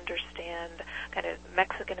would understand kind of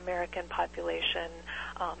Mexican-American population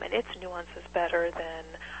and its nuances better than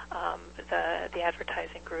the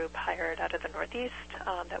advertising group hired out of the Northeast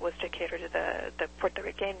that was to cater to the Puerto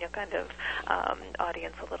Rican kind of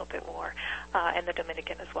audience a little bit more, and the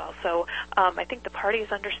Dominican as well. So I think the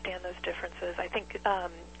parties understand those differences. I think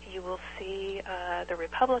you will see the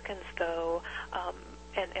Republicans, though,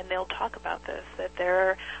 and they'll talk about this, that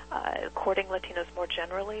they're courting Latinos more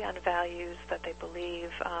generally on values that they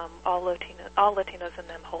believe all Latinos and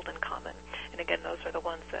them hold in common. And again, those are the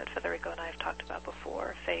ones that Federico and I have talked about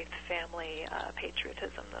before: faith, family,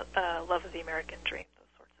 patriotism, the love of the American dream, those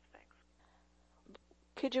sorts of things.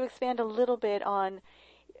 Could you expand a little bit on,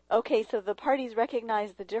 okay, so the parties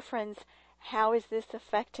recognize the difference. How is this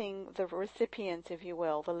affecting the recipients, if you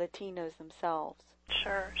will, the Latinos themselves?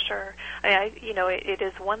 Sure. It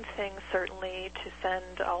is one thing certainly to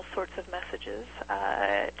send all sorts of messages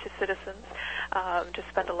to citizens, to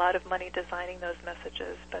spend a lot of money designing those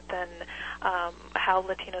messages, but then how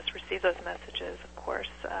Latinos receive those messages, of course,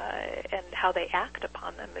 and how they act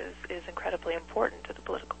upon them is incredibly important to the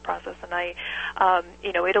political process. And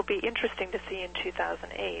it'll be interesting to see in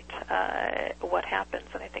 2008 what happens.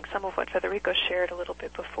 And I think some of what Federico shared a little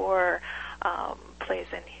bit before plays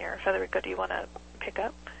in here. Federico, do you want to pick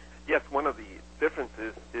up? Yes, one of the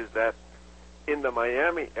differences is that in the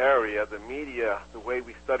Miami area, the media, the way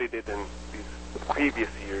we studied it in these previous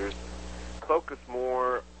years, focused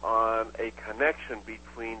more on a connection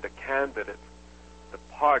between the candidates, the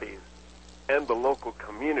parties, and the local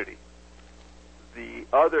community. The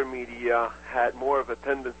other media had more of a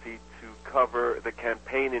tendency to cover the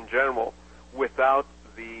campaign in general without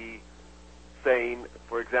the saying,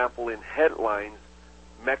 for example, in headlines,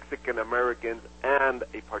 Mexican Americans and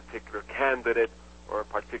a particular candidate or a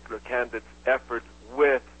particular candidate's efforts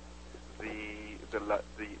with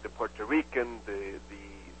the Puerto Rican, the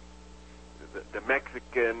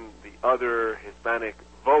Mexican, the other Hispanic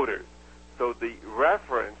voters. So the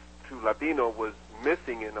reference to Latino was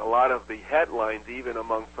missing in a lot of the headlines, even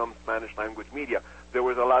among some Spanish language media. There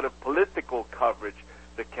was a lot of political coverage,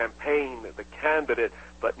 the campaign, the candidate,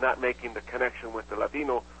 but not making the connection with the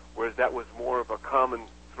Latino, whereas that was more of a common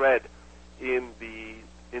thread in the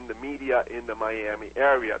media in the Miami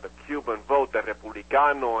area. The Cuban vote, the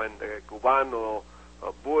Republicano and the Cubano,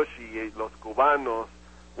 Bush y los Cubanos,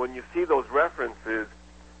 when you see those references,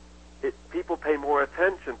 people pay more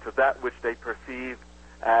attention to that which they perceive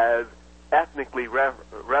as ethnically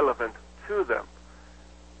relevant to them.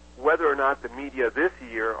 Whether or not the media this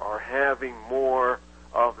year are having more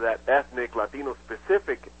of that ethnic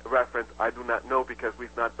Latino-specific reference, I do not know, because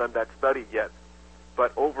we've not done that study yet.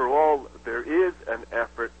 But overall, there is an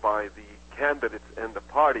effort by the candidates and the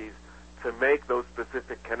parties to make those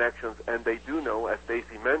specific connections, and they do know, as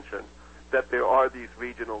Stacy mentioned, that there are these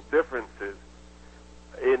regional differences.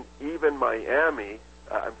 In even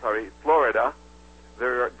Florida,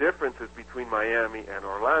 there are differences between Miami and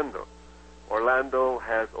Orlando. Orlando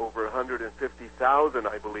has over 150,000,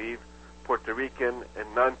 I believe, Puerto Rican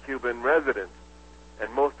and non-Cuban residents,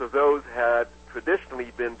 and most of those had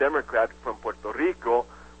traditionally been Democrats from Puerto Rico,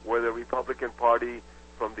 where the Republican Party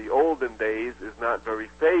from the olden days is not very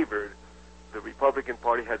favored. The Republican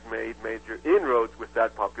Party has made major inroads with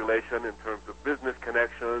that population in terms of business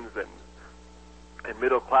connections and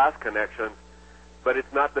middle-class connections, but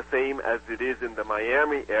it's not the same as it is in the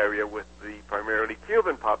Miami area with the primarily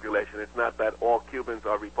Cuban population. It's not that all Cubans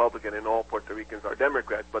are Republican and all Puerto Ricans are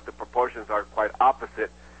Democrats, but the proportions are quite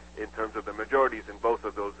opposite in terms of the majorities in both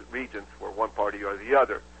of those regions for one party or the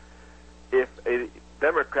other. If a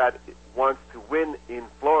Democrat wants to win in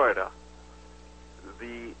Florida,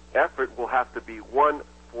 the effort will have to be one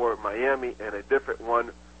for Miami and a different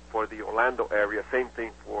one for the Orlando area. Same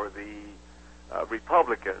thing for the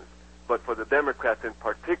Republicans. But for the Democrats in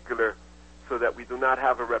particular, so that we do not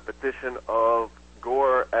have a repetition of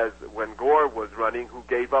Gore as when Gore was running, who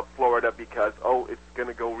gave up Florida because, it's going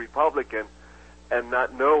to go Republican, and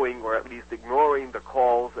not knowing, or at least ignoring, the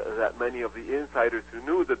calls that many of the insiders who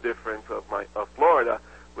knew the difference of Florida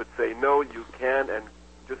would say, no, you can, and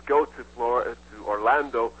just go to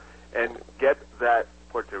Orlando and get that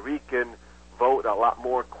Puerto Rican vote a lot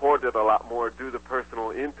more, court it a lot more, do the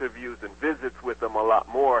personal interviews and visits with them a lot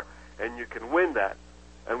more, and you can win that.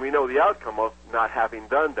 And we know the outcome of not having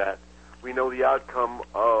done that. We know the outcome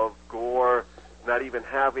of Gore not even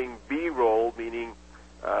having B-roll, meaning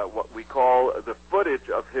what we call the footage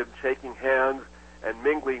of him shaking hands and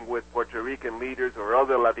mingling with Puerto Rican leaders or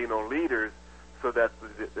other Latino leaders, so that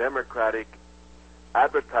the Democratic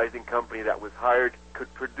advertising company that was hired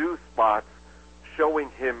could produce spots showing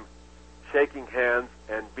him shaking hands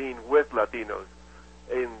and being with Latinos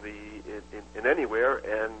in anywhere,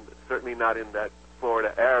 and certainly not in that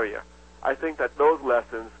Florida area. I think that those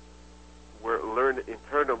lessons were learned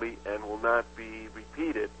internally and will not be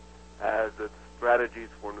repeated as the strategies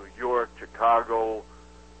for New York, Chicago,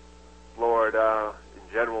 Florida,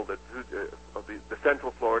 in general, the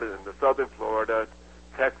central Florida and the southern Florida,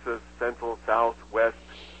 Texas, central, south, west,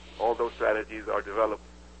 all those strategies are developed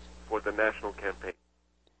for the national campaign.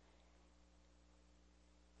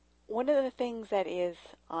 One of the things that is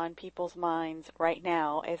on people's minds right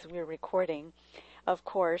now as we're recording, of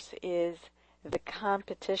course, is the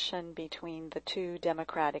competition between the two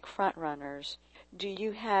Democratic frontrunners. Do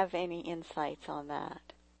you have any insights on that?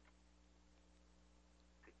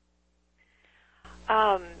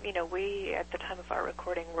 We, at the time of our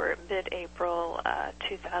recording, were mid-April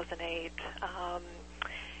 2008,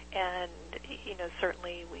 and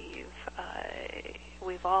certainly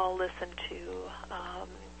we've all listened to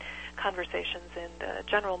conversations in the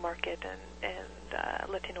general market and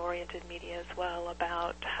Latino-oriented media as well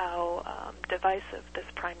about how divisive this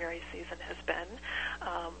primary season has been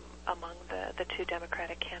among the two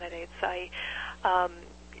Democratic candidates.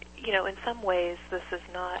 In some ways, this is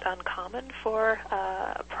not uncommon for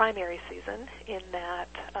a primary season in that,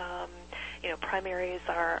 primaries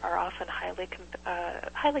are often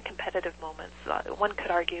highly competitive moments. One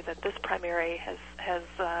could argue that this primary has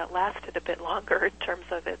lasted a bit longer in terms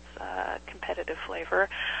of its competitive flavor.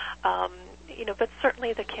 But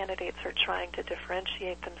certainly the candidates are trying to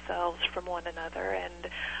differentiate themselves from one another, and,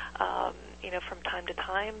 from time to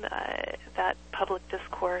time, that public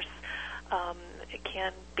discourse it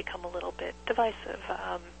can become a little bit divisive.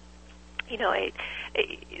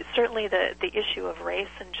 Certainly the issue of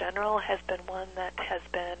race in general has been one that has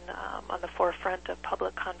been on the forefront of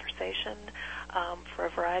public conversation for a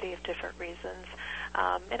variety of different reasons.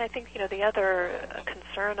 And I think, the other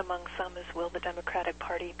concern among some is, will the Democratic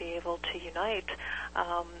Party be able to unite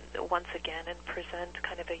once again and present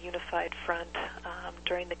kind of a unified front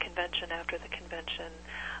during the convention, after the convention,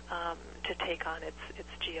 to take on its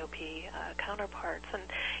GOP counterparts. And,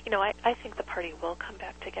 I think the party will come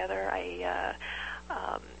back together.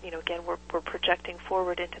 Again, we're projecting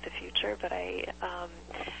forward into the future, but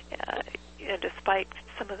despite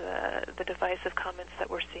some of the divisive comments that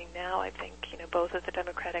we're seeing now, I think, both of the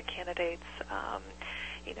Democratic candidates,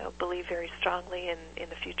 believe very strongly in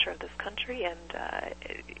the future of this country, and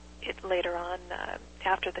later on,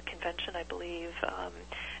 after the convention, I believe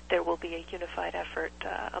there will be a unified effort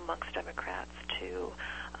amongst Democrats to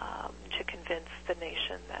convince the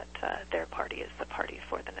nation that their party is the party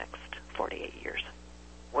for the next 48 years.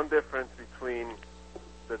 One difference between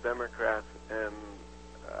the Democrats and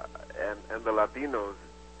the Latinos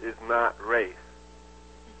is not race.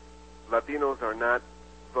 Latinos are not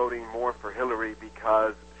voting more for Hillary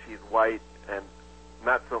because she's white, and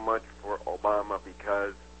not so much for Obama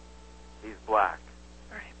because he's black.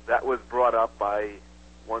 Right. That was brought up by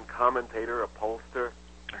one commentator, a pollster.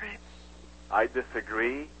 Right. I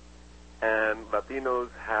disagree, and Latinos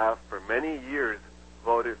have for many years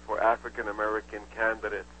voted for African American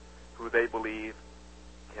candidates who they believe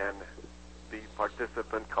can be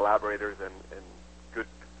participant collaborators and good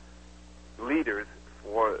leaders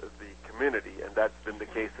for the community, and that's been the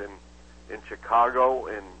case in Chicago,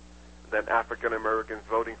 and then African Americans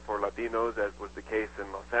voting for Latinos, as was the case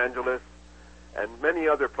in Los Angeles, and many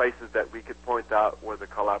other places that we could point out where the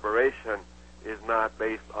collaboration is not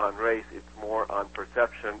based on race, it's more on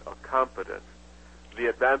perception of competence. The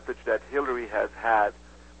advantage that Hillary has had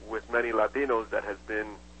with many Latinos that has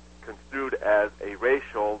been construed as a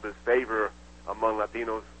racial disfavor among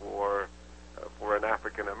Latinos for an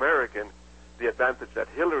African American, the advantage that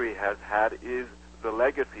Hillary has had is the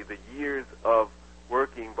legacy, the years of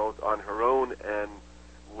working both on her own and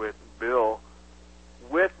with Bill,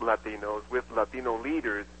 with Latinos, with Latino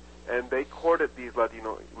leaders, and they courted these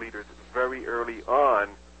Latino leaders very early on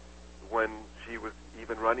when she was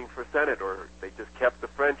even running for Senate, or they just kept the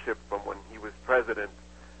friendship from when he was president.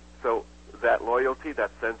 So that loyalty,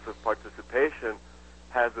 that sense of participation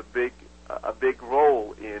has a big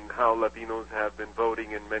role in how Latinos have been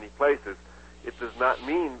voting in many places. It does not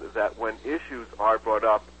mean that when issues are brought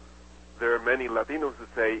up, there are many Latinos who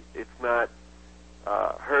say it's not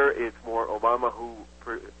her, it's more Obama who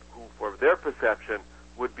for their perception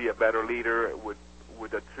would be a better leader, would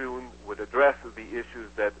address the issues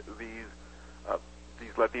that these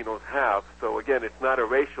Latinos have. So again, it's not a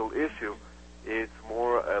racial issue. It's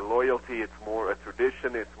more a loyalty. It's more a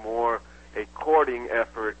tradition. It's more a courting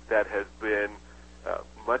effort that has been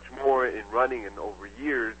much more in running and over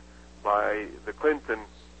years by the Clinton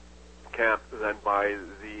camp than by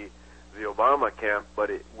the Obama camp, but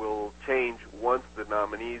it will change once the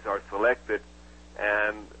nominees are selected,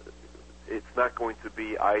 and it's not going to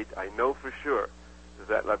be, I know for sure,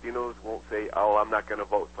 that Latinos won't say, oh, I'm not going to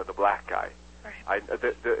vote for the black guy. Right.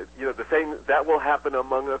 The same, that will happen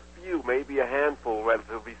among a few, maybe a handful,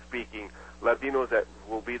 relatively speaking, Latinos. That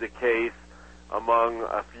will be the case among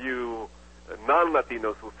a few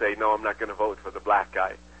non-Latinos who say, no, I'm not going to vote for the black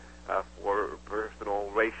guy. for personal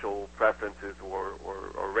racial preferences or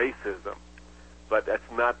racism. But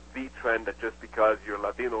that's not the trend that just because you're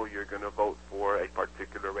Latino, you're going to vote for a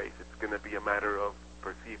particular race. It's going to be a matter of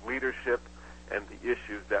perceived leadership and the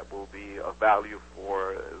issues that will be of value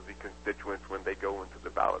for the constituents when they go into the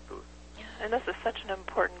ballot booth. And this is such an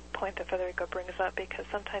important point that Federico brings up, because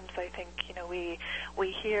sometimes I think,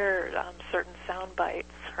 we hear certain sound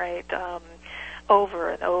bites, right, over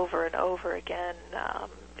and over and over again,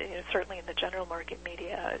 certainly in the general market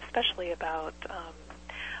media, especially about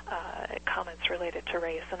comments related to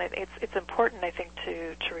race. And it's important, I think,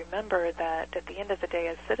 to remember that at the end of the day,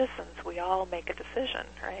 as citizens, we all make a decision,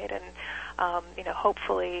 right? And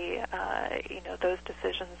hopefully, those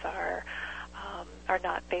decisions are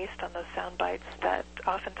not based on those sound bites that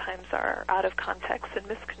oftentimes are out of context and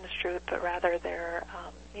misconstrued, but rather they're,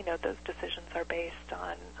 those decisions are based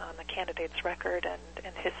on the candidate's record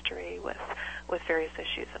and history with various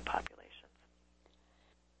issues and populations.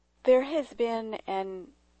 There has been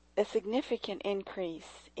a significant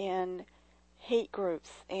increase in hate groups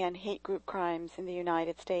and hate group crimes in the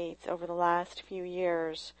United States over the last few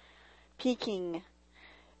years, peaking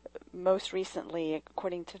most recently,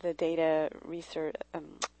 according to the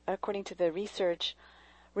research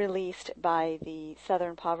released by the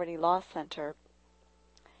Southern Poverty Law Center,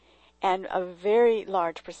 and a very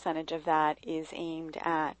large percentage of that is aimed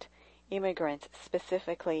at immigrants,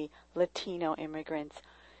 specifically Latino immigrants.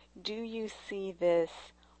 Do you see this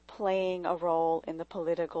playing a role in the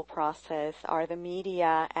political process? Are the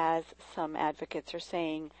media, as some advocates are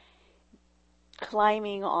saying,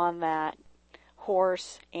 climbing on that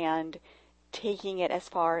horse and taking it as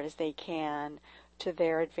far as they can to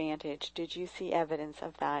their advantage? Did you see evidence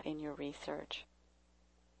of that in your research?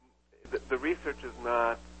 The research is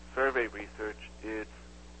not survey research. It's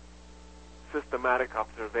systematic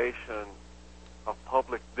observation of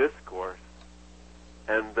public discourse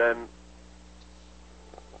and then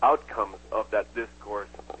outcomes of that discourse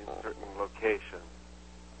in certain locations.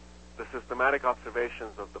 The systematic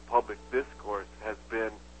observations of the public discourse has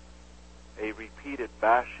been a repeated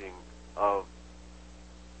bashing of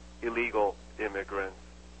illegal immigrants,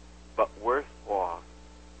 but worse off,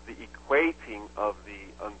 the equating of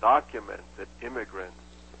the undocumented immigrants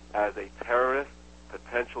as a terrorist,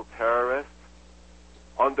 potential terrorist,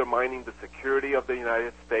 undermining the security of the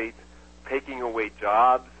United States, taking away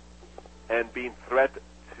jobs, and being threat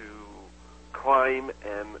to crime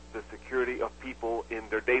and the security of people in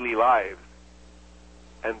their daily lives.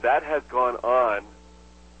 And that has gone on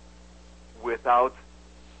without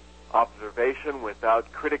observation,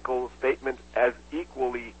 without critical statement as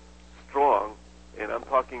equally strong, and I'm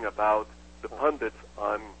talking about the pundits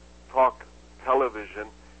on talk television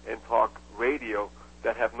and talk radio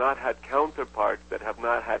that have not had counterparts, that have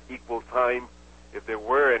not had equal time, if there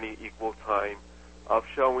were any equal time, of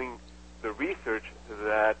showing the research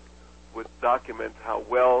that would document how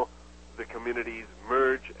well the communities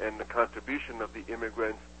merge and the contribution of the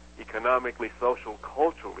immigrants economically, social,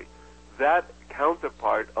 culturally. That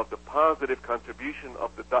counterpart of the positive contribution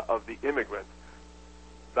of the immigrants,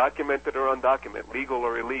 documented or undocumented, legal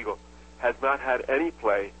or illegal, has not had any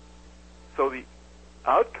play. So the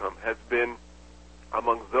outcome has been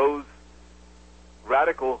among those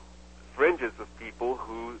radical fringes of people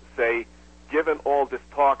who say, given all this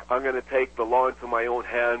talk, I'm going to take the law into my own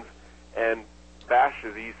hands and bash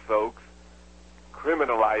these folks,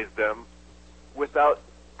 criminalize them, without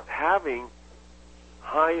having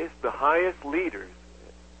the highest leaders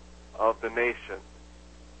of the nation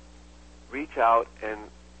reach out and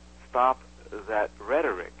stop that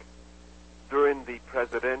rhetoric. During the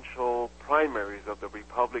presidential primaries of the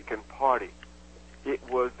Republican Party, it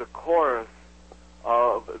was the chorus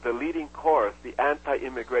of the leading chorus, the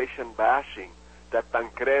anti-immigration bashing that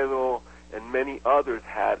Tancredo and many others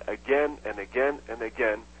had again and again and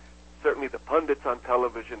again. Certainly the pundits on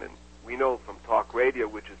television, and we know from talk radio,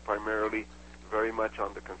 which is primarily very much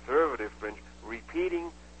on the conservative fringe, repeating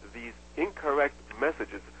these incorrect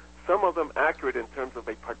messages, some of them accurate in terms of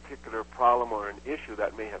a particular problem or an issue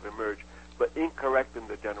that may have emerged, but incorrect in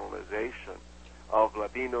the generalization of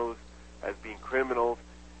Latinos as being criminals.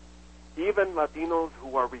 Even Latinos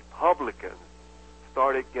who are Republicans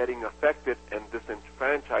started getting affected and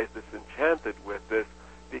disenfranchised, disenchanted with this,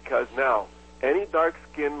 because now any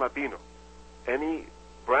dark-skinned Latino, any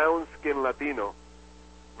brown-skinned Latino,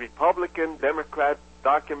 Republican, Democrat,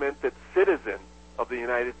 documented citizen of the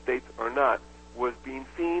United States or not, was being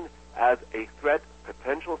seen as a threat,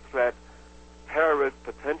 potential threat, terrorist,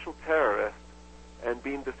 potential terrorist, and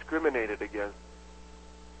being discriminated against.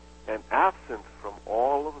 And absent from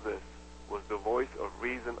all of this was the voice of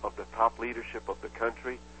reason of the top leadership of the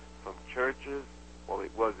country,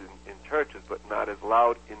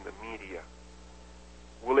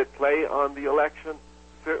 it play on the election?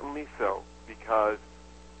 Certainly so, because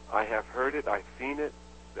I have heard it, I've seen it,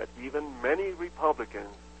 that even many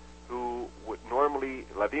Republicans who would normally,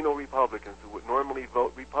 Latino Republicans who would normally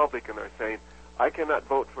vote Republican are saying, I cannot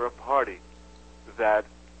vote for a party that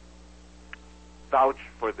vouched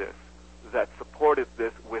for this, that supported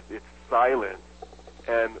this with its silence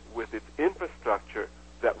and with its infrastructure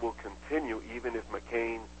that will continue even if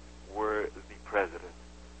McCain were the president.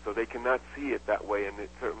 So they cannot see it that way, and it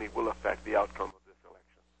certainly will affect the outcome of this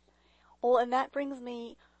election. Well, and that brings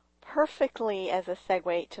me perfectly as a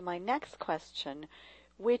segue to my next question,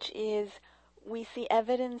 which is, we see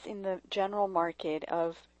evidence in the general market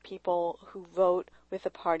of people who vote with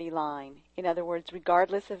a party line. In other words,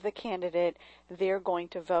 regardless of the candidate, they're going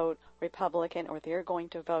to vote Republican or they're going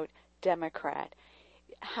to vote Democrat.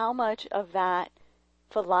 How much of that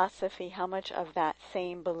philosophy, how much of that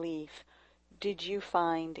same belief did you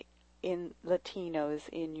find in Latinos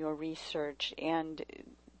in your research, and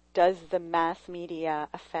does the mass media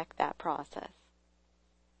affect that process?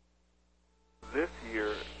 This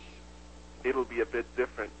year, it'll be a bit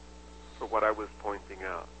different for what I was pointing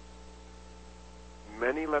out.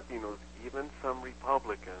 Many Latinos, even some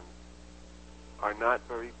Republicans, are not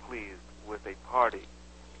very pleased with a party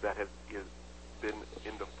that has been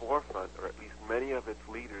in the forefront, or at least many of its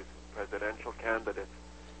leaders, presidential candidates,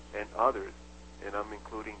 and others, and I'm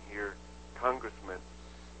including here congressmen,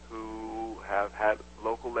 who have had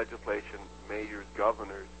local legislation, mayors,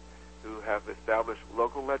 governors, who have established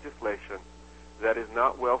local legislation that is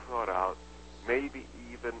not well thought out, maybe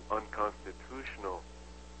even unconstitutional,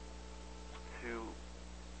 to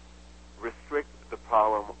restrict the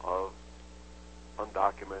problem of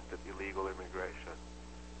undocumented illegal immigration.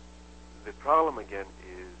 The problem, again,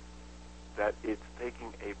 is that it's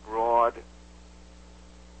taking a broad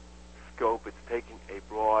scope, it's taking a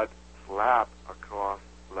broad slap across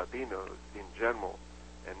Latinos in general,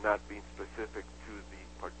 and not being specific to the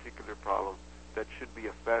particular problem that should be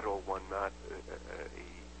a federal one, not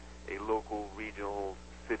a local, regional,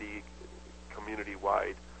 city,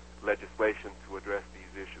 community-wide legislation to address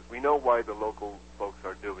these issues. We know why the local folks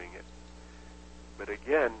are doing it. But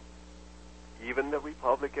again, even the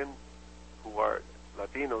Republicans who are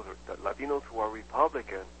Latinos, or the Latinos who are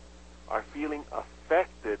Republican, are feeling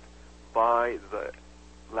affected by the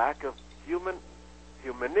lack of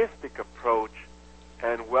humanistic approach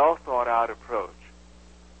and well thought out approach.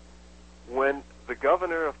 When the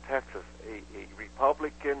governor of Texas, a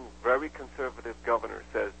Republican, very conservative governor,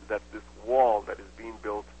 says that this wall that is being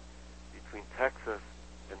built between Texas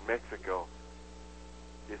and Mexico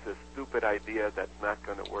is a stupid idea that's not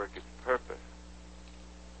going to work its purpose,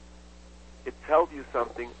 it tells you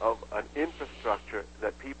something of an infrastructure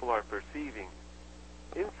that people are perceiving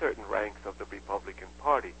in certain ranks of the Republican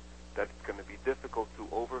Party that's going to be difficult to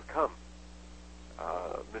overcome.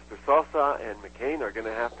 Mr. Sosa and McCain are going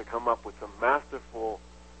to have to come up with some masterful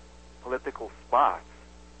political spots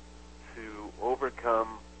to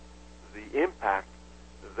overcome the impact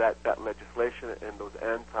that legislation and those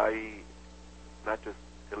not just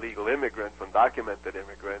illegal immigrants, undocumented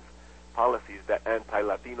immigrants, policies, that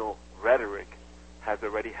anti-Latino rhetoric has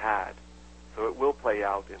already had. So it will play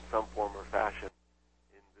out in some form or fashion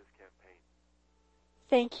in this campaign.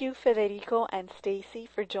 Thank you, Federico and Stacy,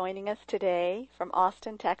 for joining us today from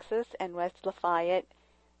Austin, Texas, and West Lafayette,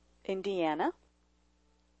 Indiana.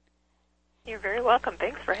 You're very welcome.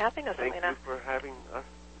 Thanks for having us, Thank Elena. you for having us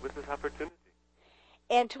with this opportunity.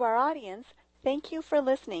 And to our audience, thank you for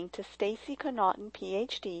listening to Stacy Connaughton,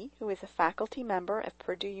 Ph.D., who is a faculty member of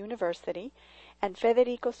Purdue University, and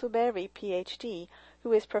Federico Suberi, Ph.D.,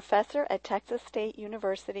 who is professor at Texas State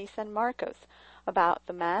University San Marcos, about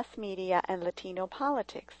the mass media and Latino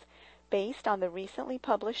politics, based on the recently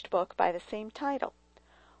published book by the same title.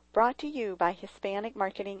 Brought to you by Hispanic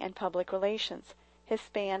Marketing and Public Relations,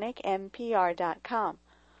 HispanicMPR.com,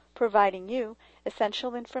 providing you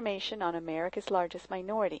essential information on America's largest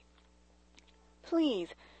minority.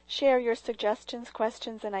 Please share your suggestions,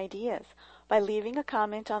 questions, and ideas by leaving a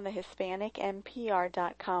comment on the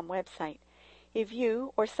HispanicMPR.com website. If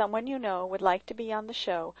you or someone you know would like to be on the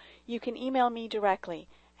show, you can email me directly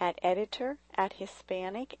at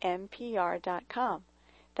editor@HispanicMPR.com.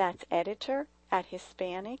 That's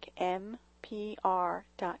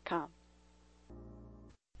editor@HispanicMPR.com.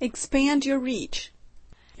 Expand your reach.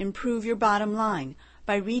 Improve your bottom line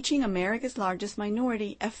by reaching America's largest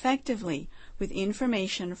minority effectively with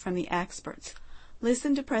information from the experts.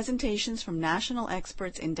 Listen to presentations from national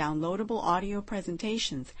experts in downloadable audio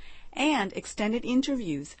presentations and extended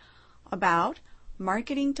interviews about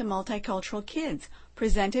Marketing to Multicultural Kids,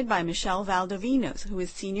 presented by Michelle Valdovinos, who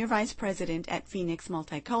is Senior Vice President at Phoenix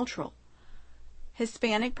Multicultural.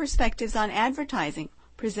 Hispanic Perspectives on Advertising,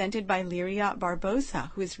 presented by Liria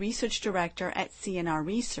Barbosa, who is Research Director at CNR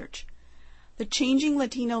Research. The Changing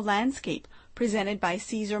Latino Landscape, presented by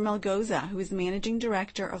Cesar Melgoza, who is Managing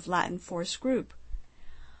Director of Latin Force Group.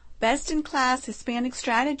 Best in Class Hispanic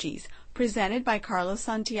Strategies, presented by Carlos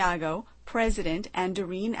Santiago, President, and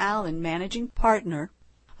Doreen Allen, Managing Partner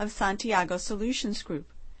of Santiago Solutions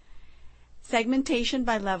Group. Segmentation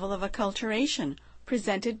by Level of Acculturation,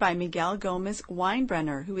 presented by Miguel Gomez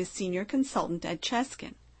Weinbrenner, who is Senior Consultant at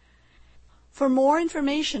Cheskin. For more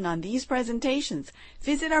information on these presentations,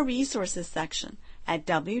 visit our resources section at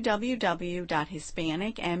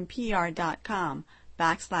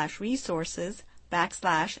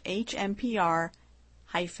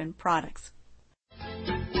www.hispanicmpr.com/resources/HMPR-products.